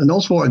 And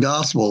those 4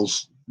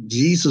 Gospels,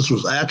 Jesus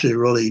was actually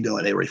really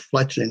doing a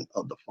reflection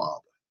of the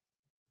Father.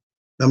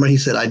 Remember, he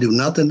said, I do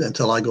nothing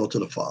until I go to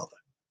the Father.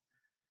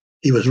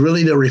 He was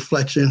really the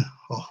reflection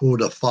of who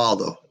the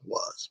Father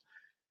was.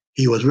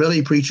 He was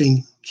really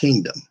preaching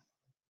kingdom,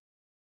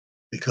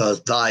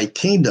 because thy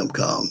kingdom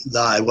come,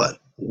 thy what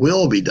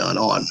will be done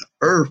on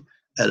earth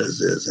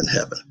as it is in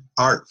heaven.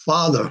 Our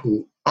Father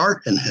who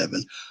art in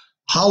heaven,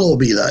 hallowed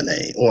be thy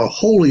name, or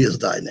holy is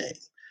thy name.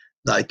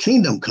 Thy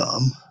kingdom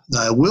come,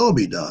 thy will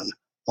be done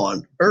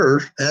on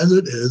earth as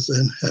it is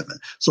in heaven.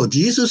 So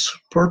Jesus'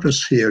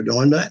 purpose here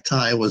during that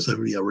time was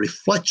to be a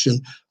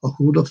reflection of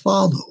who the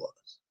Father was.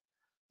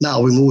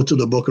 Now we move to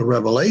the book of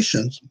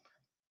Revelations.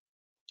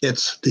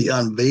 It's the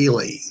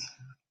unveiling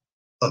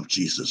of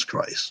Jesus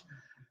Christ.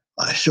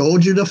 I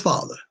showed you the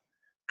Father,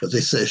 because they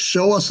said,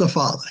 show us the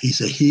Father. He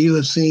said, he who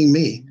has seen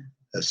me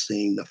has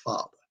seen the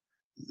Father.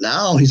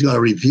 Now he's going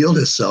to reveal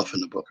himself in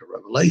the book of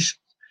Revelation.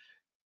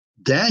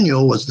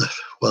 Daniel was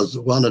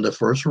one of the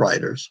first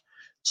writers,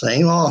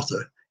 same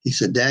author. He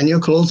said,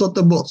 Daniel, close up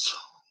the books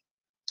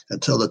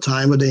until the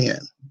time of the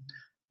end.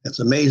 It's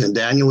amazing.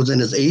 Daniel was in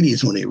his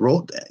 80s when he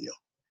wrote Daniel.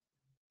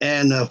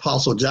 And the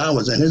Apostle John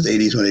was in his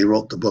 80s when he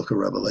wrote the book of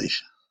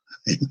Revelation.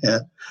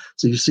 Amen.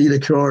 So you see the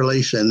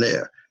correlation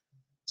there.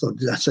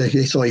 So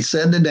he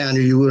said to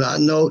Daniel, you will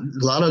not know,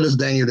 a lot of this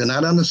Daniel did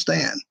not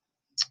understand.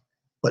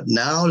 But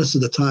now this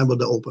is the time of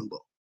the open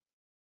book.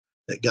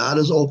 That God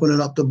is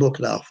opening up the book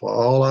now for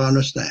all our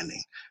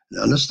understanding. And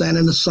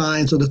understanding the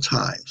signs of the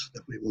times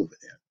that we're moving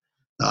in.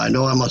 Now, I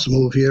know I must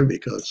move here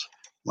because,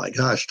 my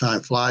gosh, time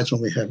flies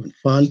when we're having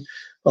fun.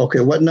 Okay,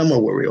 what number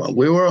were we on?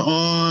 We were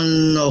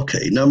on,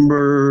 okay,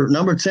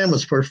 number 10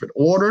 was perfect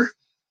order.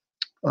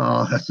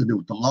 Has to do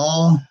with the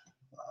law,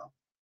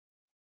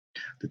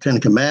 the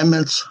Ten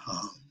Commandments.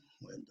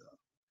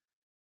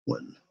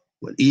 When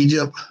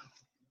Egypt,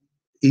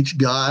 each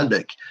god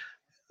that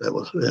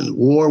was in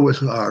war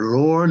with our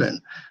Lord,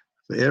 and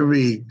for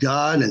every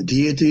god and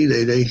deity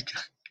they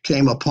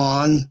came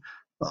upon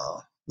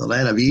the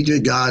land of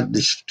Egypt, God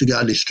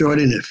destroyed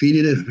it and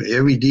defeated it. For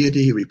every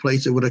deity, he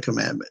replaced it with a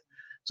commandment.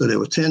 So there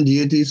were 10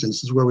 deities, and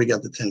this is where we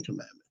got the 10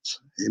 commandments.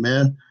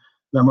 Amen.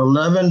 Number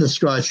 11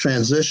 describes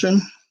transition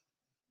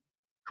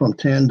from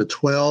 10 to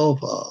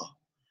 12.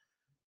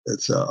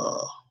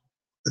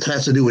 It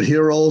has to do with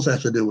heroes,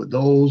 has to do with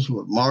those who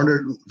were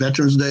martyred,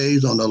 Veterans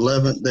Days on the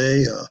 11th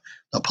day,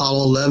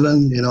 Apollo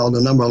 11,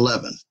 the number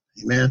 11.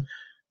 Amen.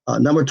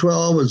 Number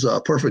 12 is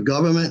perfect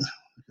government.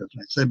 As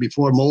I said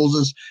before,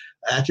 Moses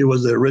actually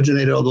was the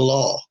originator of the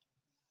law.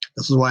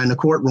 This is why in the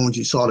courtrooms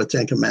you saw the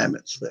 10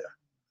 commandments there.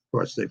 Of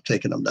course, they've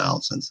taken them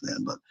down since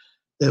then, but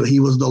he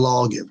was the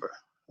lawgiver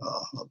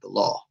of the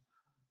law.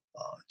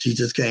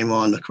 Jesus came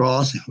on the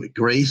cross with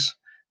grace,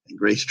 and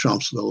grace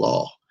trumps the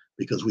law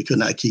because we could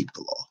not keep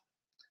the law.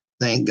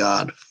 Thank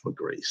God for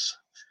grace.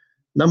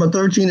 Number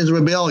 13 is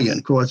rebellion.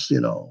 Of course,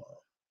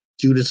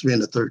 Judas being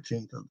the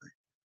 13th of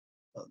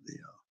the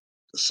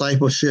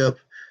discipleship.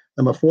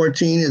 Number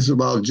 14 is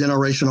about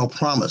generational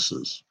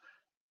promises.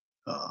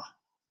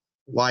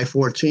 Why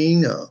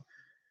 14?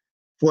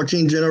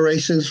 14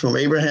 generations from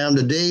Abraham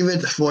to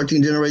David,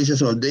 14 generations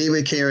from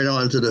David carried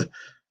on to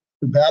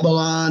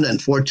Babylon,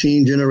 and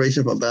 14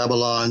 generations from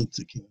Babylon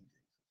to King.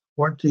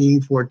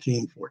 14,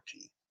 14,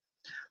 14.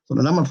 So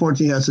the number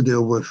 14 has to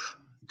deal with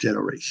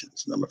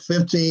generations. Number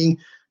 15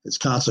 is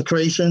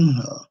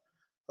consecration.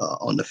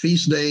 On the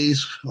feast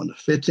days, on the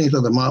 15th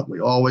of the month,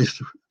 we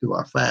always do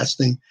our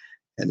fasting.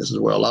 And this is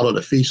where a lot of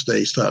the feast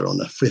days start on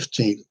the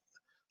 15th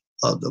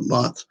of the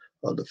month,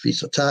 of the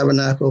Feast of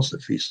Tabernacles, the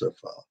Feast of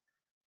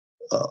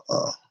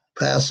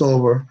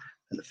Passover,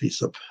 and the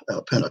Feast of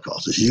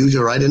Pentecost. It's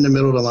usually right in the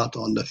middle of the month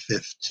on the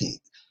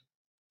 15th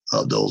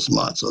of those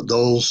months, of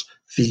those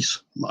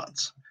feast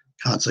months,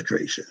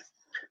 consecration.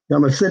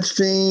 Number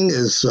 16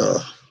 is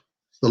the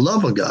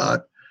love of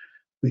God,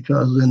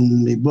 because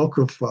in the book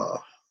of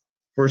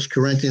 1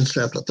 Corinthians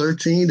chapter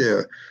 13, there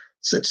are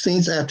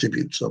 16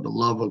 attributes of the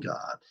love of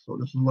God. So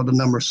this is where the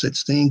number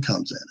 16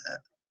 comes in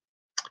at.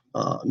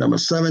 Number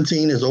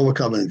 17 is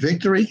overcoming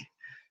victory.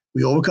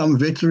 We overcome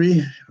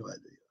victory by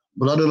the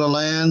blood of the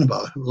Lamb,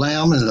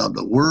 and of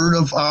the word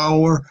of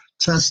our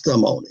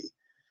testimony.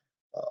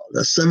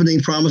 There's 17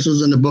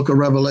 promises in the book of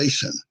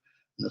Revelation.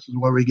 And this is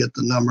where we get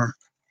the number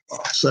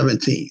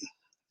 17.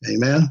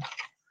 Amen.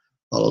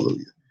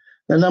 Hallelujah.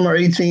 And number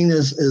 18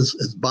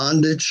 is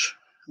bondage.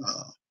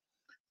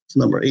 It's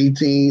number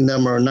 18.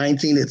 Number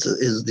 19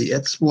 is the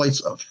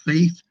exploits of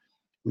faith.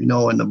 We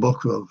know in the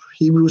book of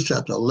Hebrews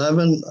chapter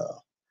 11,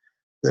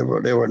 there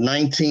were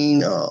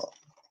 19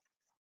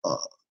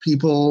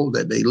 people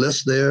that they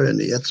list there in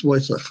the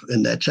exploits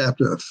in that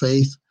chapter of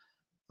faith.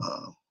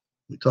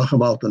 We talk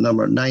about the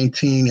number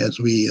 19 as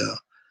we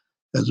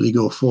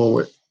go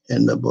forward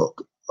in the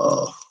book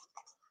of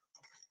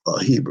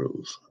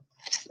Hebrews.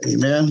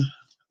 Amen.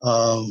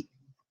 Hallelujah.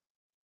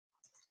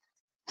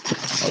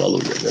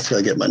 Just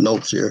gotta get my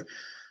notes here.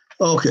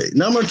 Okay,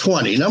 number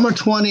 20. Number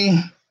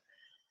 20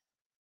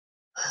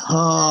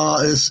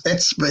 is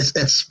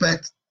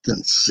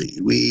expectancy.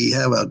 We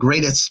have a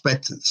great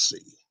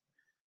expectancy.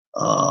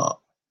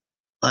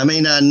 I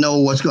may not know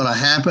what's going to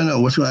happen or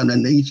what's going to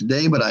happen each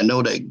day, but I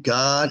know that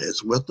God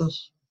is with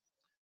us.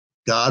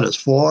 God is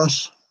for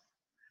us,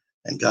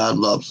 and God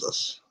loves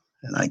us.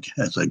 And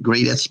that's a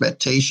great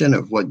expectation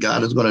of what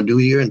God is going to do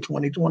here in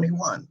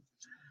 2021.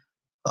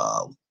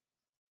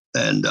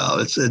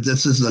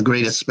 This is a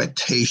great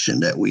expectation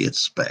that we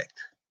expect.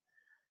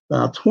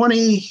 Now,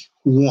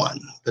 21,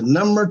 the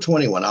number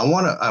 21. I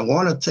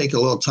want to take a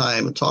little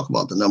time and talk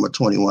about the number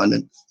 21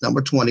 and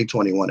number 20,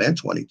 21, and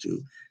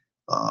 22.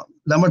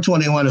 Number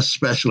 21,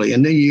 especially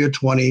in the year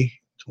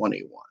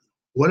 2021.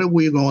 What are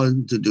we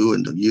going to do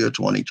in the year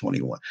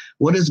 2021?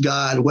 What is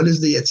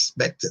the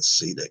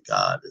expectancy that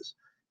God is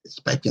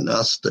expecting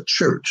us, the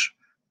church,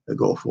 to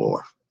go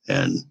for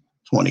in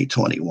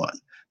 2021?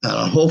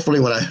 Now,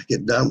 hopefully when I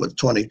get done with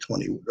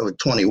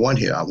 21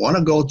 here, I want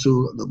to go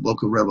to the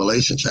book of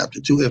Revelation chapter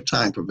 2 if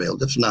time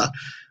prevails. If not,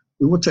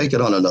 we will take it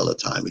on another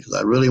time, because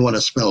I really want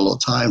to spend a little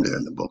time there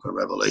in the book of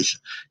Revelation,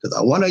 because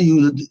I want to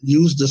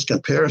use this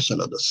comparison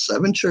of the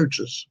 7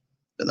 churches,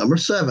 the number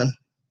 7,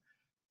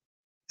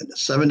 and the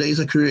 7 days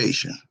of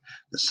creation.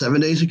 The 7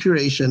 days of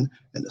creation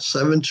and the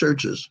 7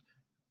 churches.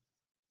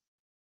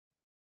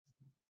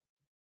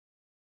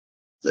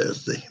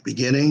 There's the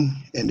beginning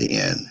and the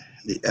end.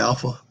 the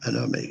Alpha and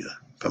Omega,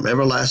 from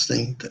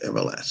everlasting to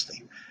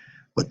everlasting,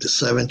 with the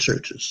 7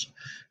 churches.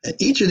 And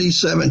each of these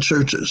 7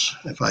 churches,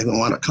 if I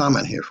want to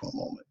comment here for a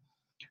moment,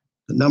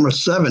 the number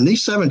 7,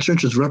 these 7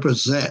 churches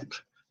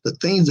represent the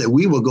things that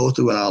we will go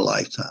through in our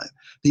lifetime.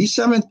 These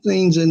 7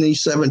 things in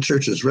these 7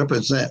 churches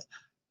represent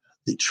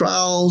the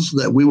trials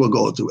that we will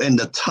go through and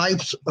the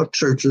types of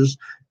churches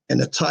and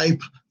the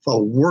type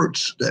of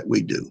works that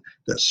we do.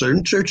 There are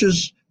certain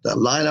churches that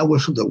line up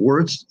with the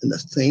works and the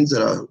things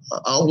that are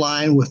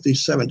outlined with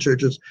these 7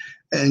 churches.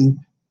 And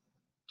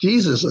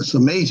Jesus, it's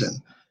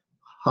amazing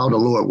how the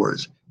Lord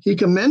works. He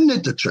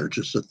commended the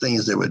churches the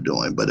things they were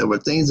doing, but there were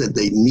things that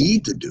they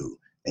need to do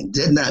and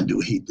did not do,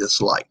 he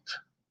disliked.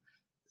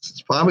 This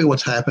is probably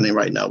what's happening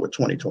right now with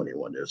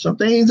 2021. There's some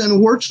things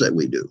and works that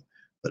we do,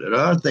 but there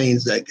are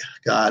things that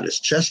God is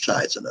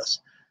chastising us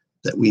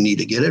that we need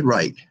to get it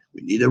right.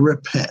 We need to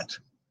repent,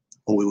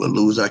 or we will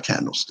lose our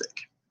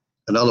candlestick.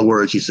 In other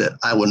words, he said,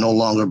 I will no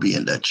longer be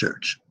in that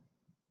church.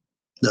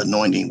 The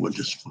anointing will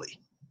just flee.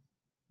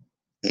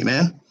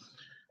 Amen.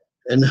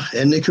 And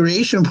the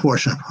creation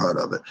portion part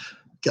of it,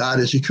 God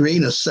is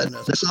creating us, setting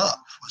us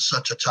up for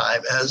such a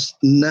time as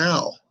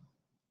now.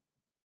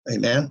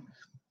 Amen.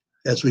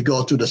 As we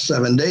go through the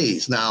 7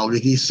 days. Now,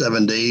 these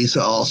 7 days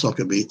also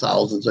could be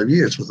thousands of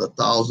years. With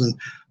 1,000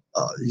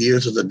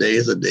 years of the day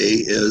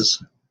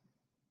is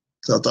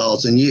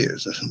 1,000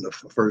 years, in the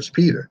 1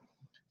 Peter.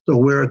 So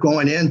we're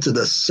going into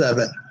the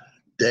 7th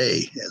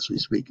day as we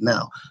speak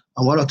now.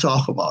 I want to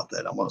talk about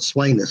that. I'm going to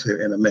explain this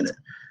here in a minute.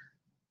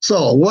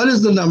 So what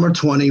is the number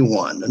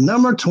 21? The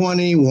number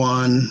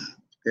 21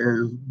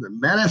 is the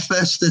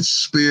manifested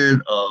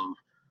spirit of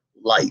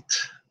light.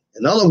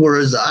 In other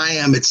words, I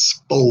am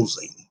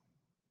exposing.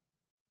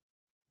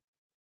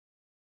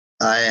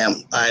 I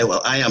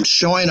am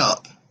showing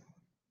up.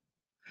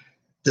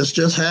 This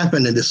just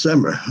happened in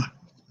December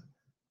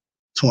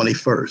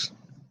 21st.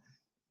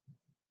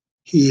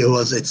 He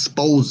was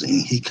exposing.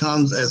 He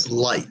comes as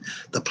light.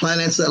 The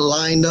planets that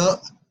lined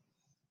up,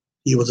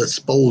 he was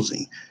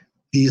exposing.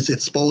 He is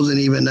exposing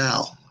even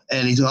now.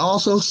 And he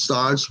also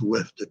starts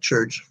with the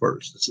church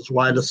first. This is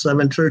why the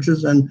 7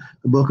 churches in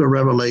the book of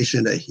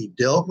Revelation, that he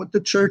dealt with the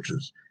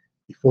churches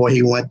before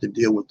he went to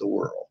deal with the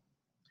world.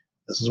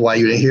 This is why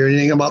you didn't hear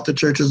anything about the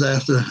churches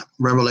after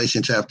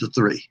Revelation chapter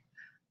 3.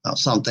 Now,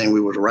 something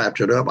we were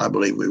raptured up, I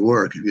believe we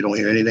were, if you don't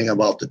hear anything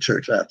about the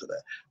church after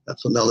that.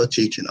 That's another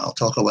teaching. I'll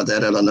talk about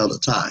that at another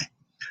time.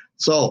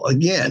 So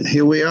again,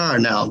 here we are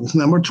now.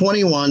 Number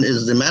 21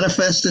 is the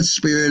manifested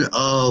spirit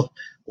of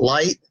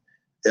light.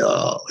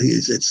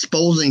 He's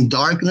exposing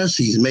darkness.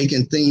 He's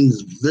making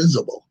things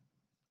visible.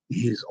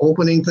 He's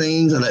opening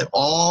things and let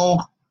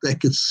all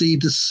that could see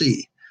to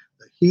see.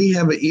 He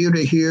have an ear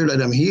to hear. Let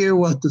him hear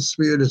what the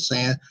Spirit is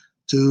saying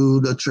to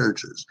the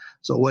churches.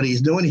 So what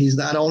he's doing, he's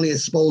not only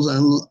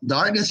exposing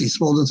darkness, he's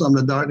exposing some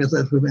of the darkness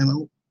that's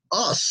within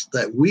us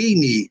that we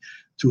need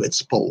to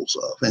expose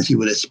of. And he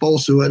would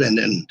expose to it, and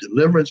then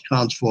deliverance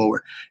comes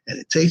forward. And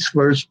it takes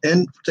place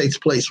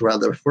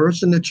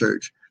first in the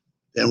church,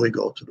 then we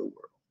go to the world.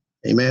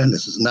 Amen.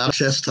 This is not a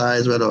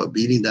chastisement or a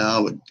beating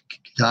down, but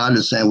God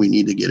is saying we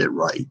need to get it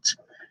right.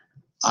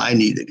 I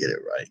need to get it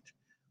right.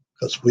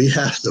 Because we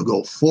have to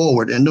go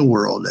forward in the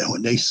world, and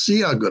when they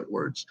see our good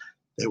works,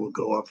 they will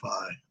glorify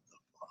the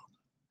Father.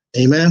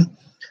 Amen?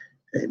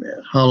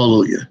 Amen.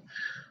 Hallelujah.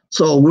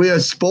 So we're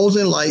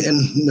exposing light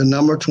in the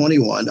number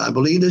 21. I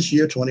believe this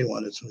year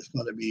 21 is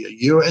going to be a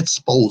year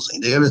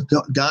exposing.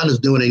 God is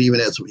doing it even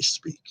as we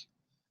speak.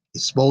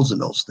 Exposing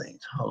those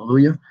things.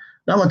 Hallelujah.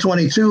 Number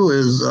 22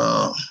 is,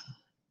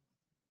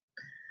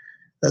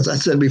 as I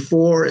said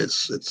before, it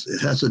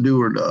has to do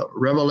with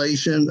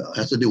revelation. It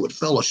has to do with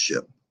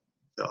fellowship.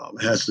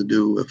 It has to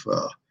do with,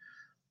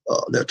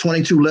 there are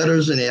 22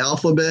 letters in the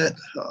alphabet.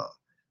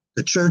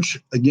 The church,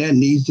 again,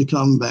 needs to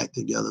come back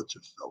together to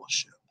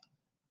fellowship.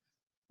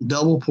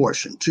 Double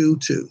portion,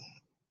 2-2.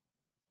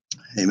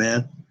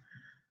 Amen.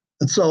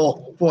 And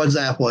so, for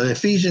example, in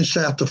Ephesians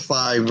chapter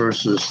 5,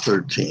 verses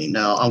 13.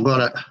 Now,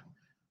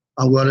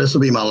 this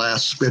will be my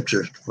last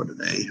scripture for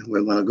today.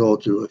 We're going to go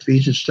to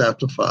Ephesians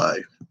chapter 5.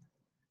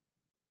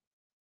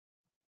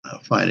 I'll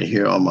find it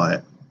here on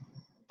my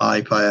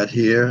iPad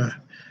here.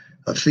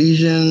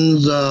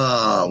 Ephesians,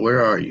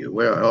 where are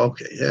you?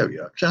 Okay, there we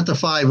are. Chapter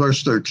 5,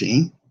 verse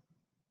 13.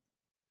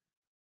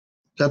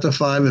 Chapter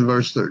 5 and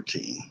verse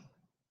 13.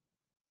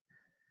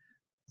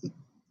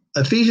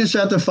 Ephesians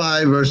chapter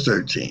 5, verse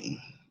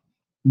 13.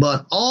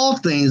 But all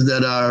things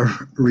that are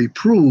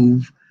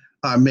reproved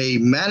are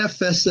made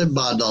manifested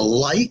by the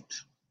light,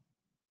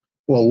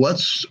 for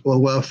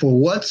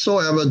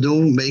whatsoever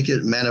do make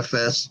it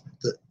manifest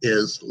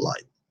is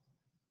light.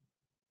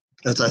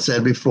 As I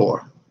said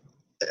before,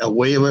 a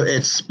way of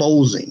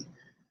exposing.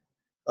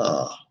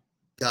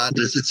 God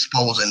is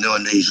exposing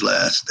during these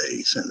last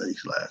days and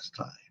these last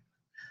times.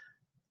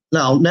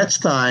 Now,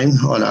 next time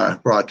on our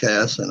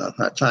broadcast, and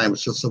our time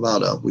is just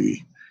about up,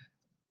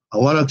 I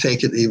want to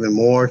take it even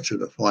more to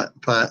the point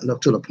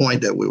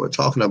that we were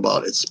talking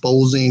about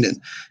exposing,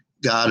 and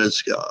God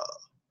is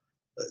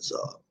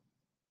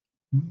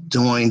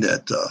doing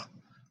that.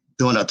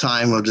 during a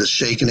time of just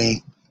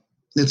shaking,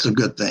 it's a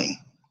good thing.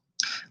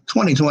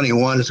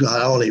 2021 is going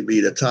to only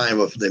be the time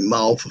of the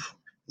mouth,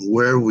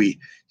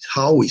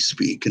 how we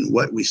speak and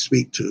what we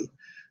speak to,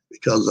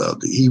 because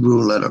of the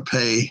Hebrew letter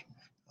Pei.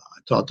 I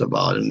talked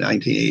about in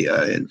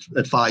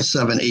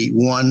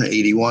 5781,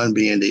 81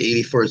 being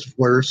the 81st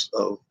verse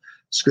of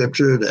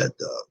Scripture, that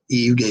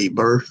Eve gave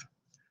birth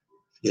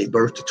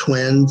to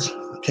twins.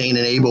 Cain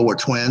and Abel were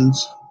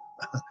twins.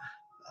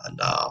 And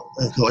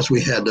of course,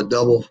 we had the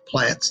double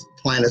planets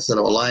that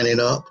are lining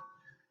up.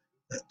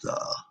 That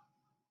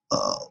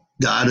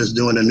God is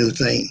doing a new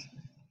thing.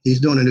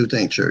 He's doing a new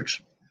thing,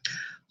 church.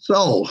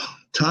 So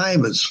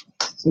time is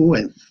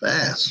moving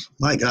fast.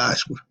 My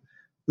gosh,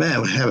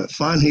 man, we're having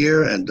fun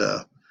here, and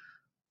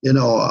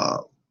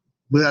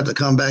we have to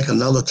come back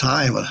another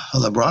time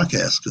on the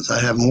broadcast, because I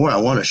have more I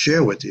want to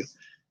share with you.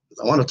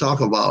 I want to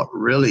talk about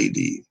really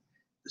the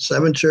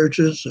 7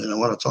 churches, and I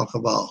want to talk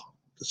about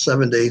the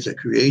 7 days of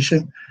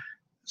creation.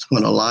 It's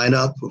going to line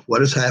up with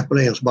what is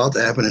happening. It's about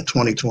to happen in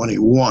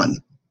 2021.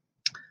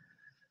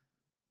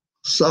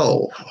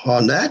 So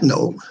on that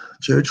note,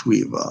 church,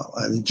 we've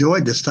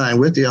enjoyed this time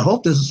with you. I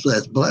hope this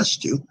has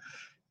blessed you.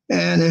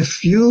 And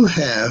if you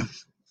have,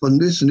 for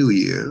this new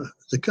year,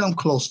 to come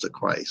close to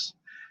Christ,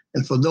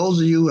 and for those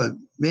of you who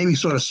maybe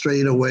sort of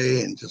strayed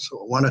away and just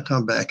want to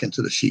come back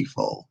into the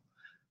sheepfold,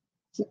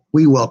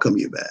 we welcome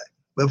you back.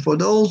 But for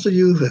those of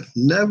you who have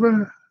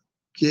never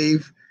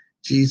gave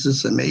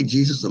Jesus and made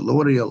Jesus the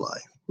Lord of your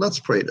life, let's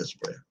pray this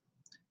prayer.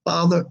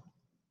 Father,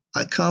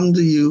 I come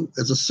to you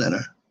as a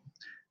sinner.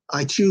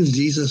 I choose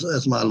Jesus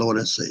as my Lord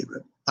and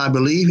Savior. I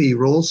believe he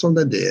rose from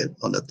the dead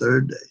on the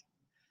 3rd day.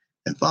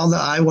 And Father,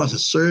 I want to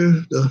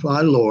serve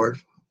my Lord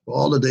for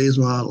all the days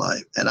of my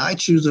life. And I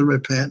choose to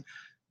repent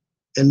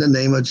in the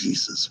name of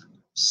Jesus.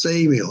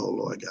 Save me, oh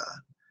Lord God.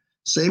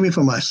 Save me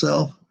from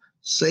myself.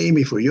 Save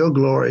me for your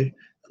glory.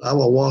 And I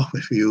will walk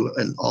with you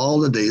in all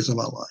the days of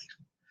my life.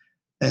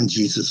 In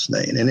Jesus'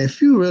 name. And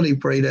if you really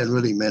prayed that and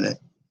really meant it,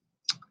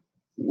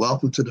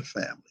 welcome to the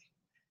family.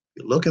 If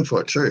you're looking for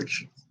a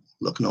church,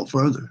 look no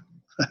further.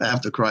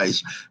 After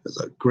Christ is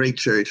a great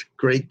church,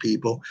 great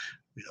people.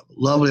 We have a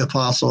lovely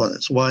apostle and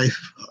his wife,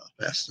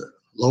 Pastor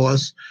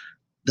Lois,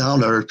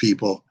 down-to-earth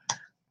people.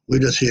 We're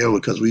just here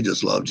because we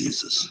just love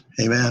Jesus.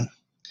 Amen.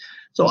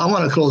 So I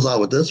want to close out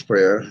with this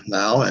prayer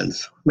now, and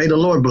may the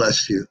Lord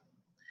bless you.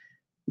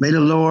 May the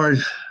Lord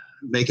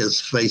make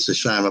his face to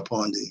shine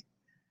upon thee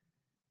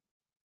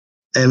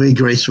and be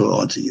graceful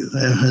unto you.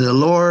 And the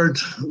Lord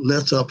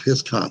lift up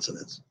his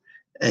countenance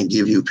and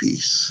give you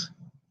peace.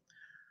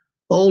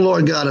 O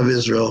Lord God of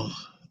Israel,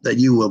 that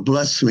you will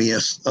bless me,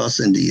 us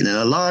indeed, and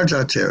enlarge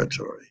our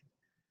territory,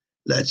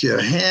 that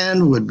your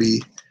hand would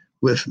be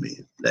with me,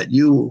 that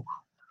you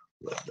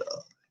would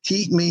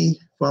keep me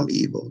from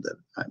evil, that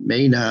I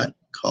may not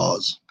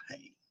cause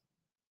pain.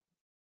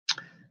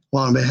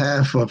 Well, on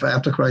behalf of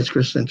After Christ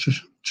Christian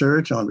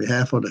Church, on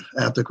behalf of the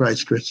After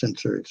Christ Christian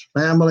Church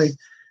family,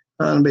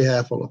 on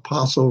behalf of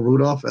Apostle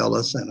Rudolph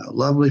Ellis and our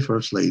lovely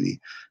First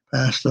Lady,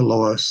 Pastor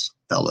Lois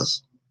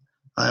Ellis,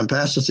 I am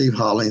Pastor Steve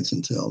Hollings.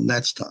 Until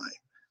next time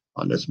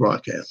on this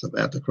broadcast of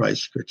After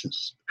Christ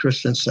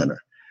Christian Center.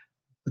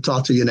 We'll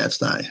talk to you next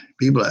time.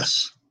 Be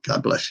blessed.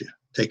 God bless you.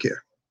 Take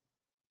care.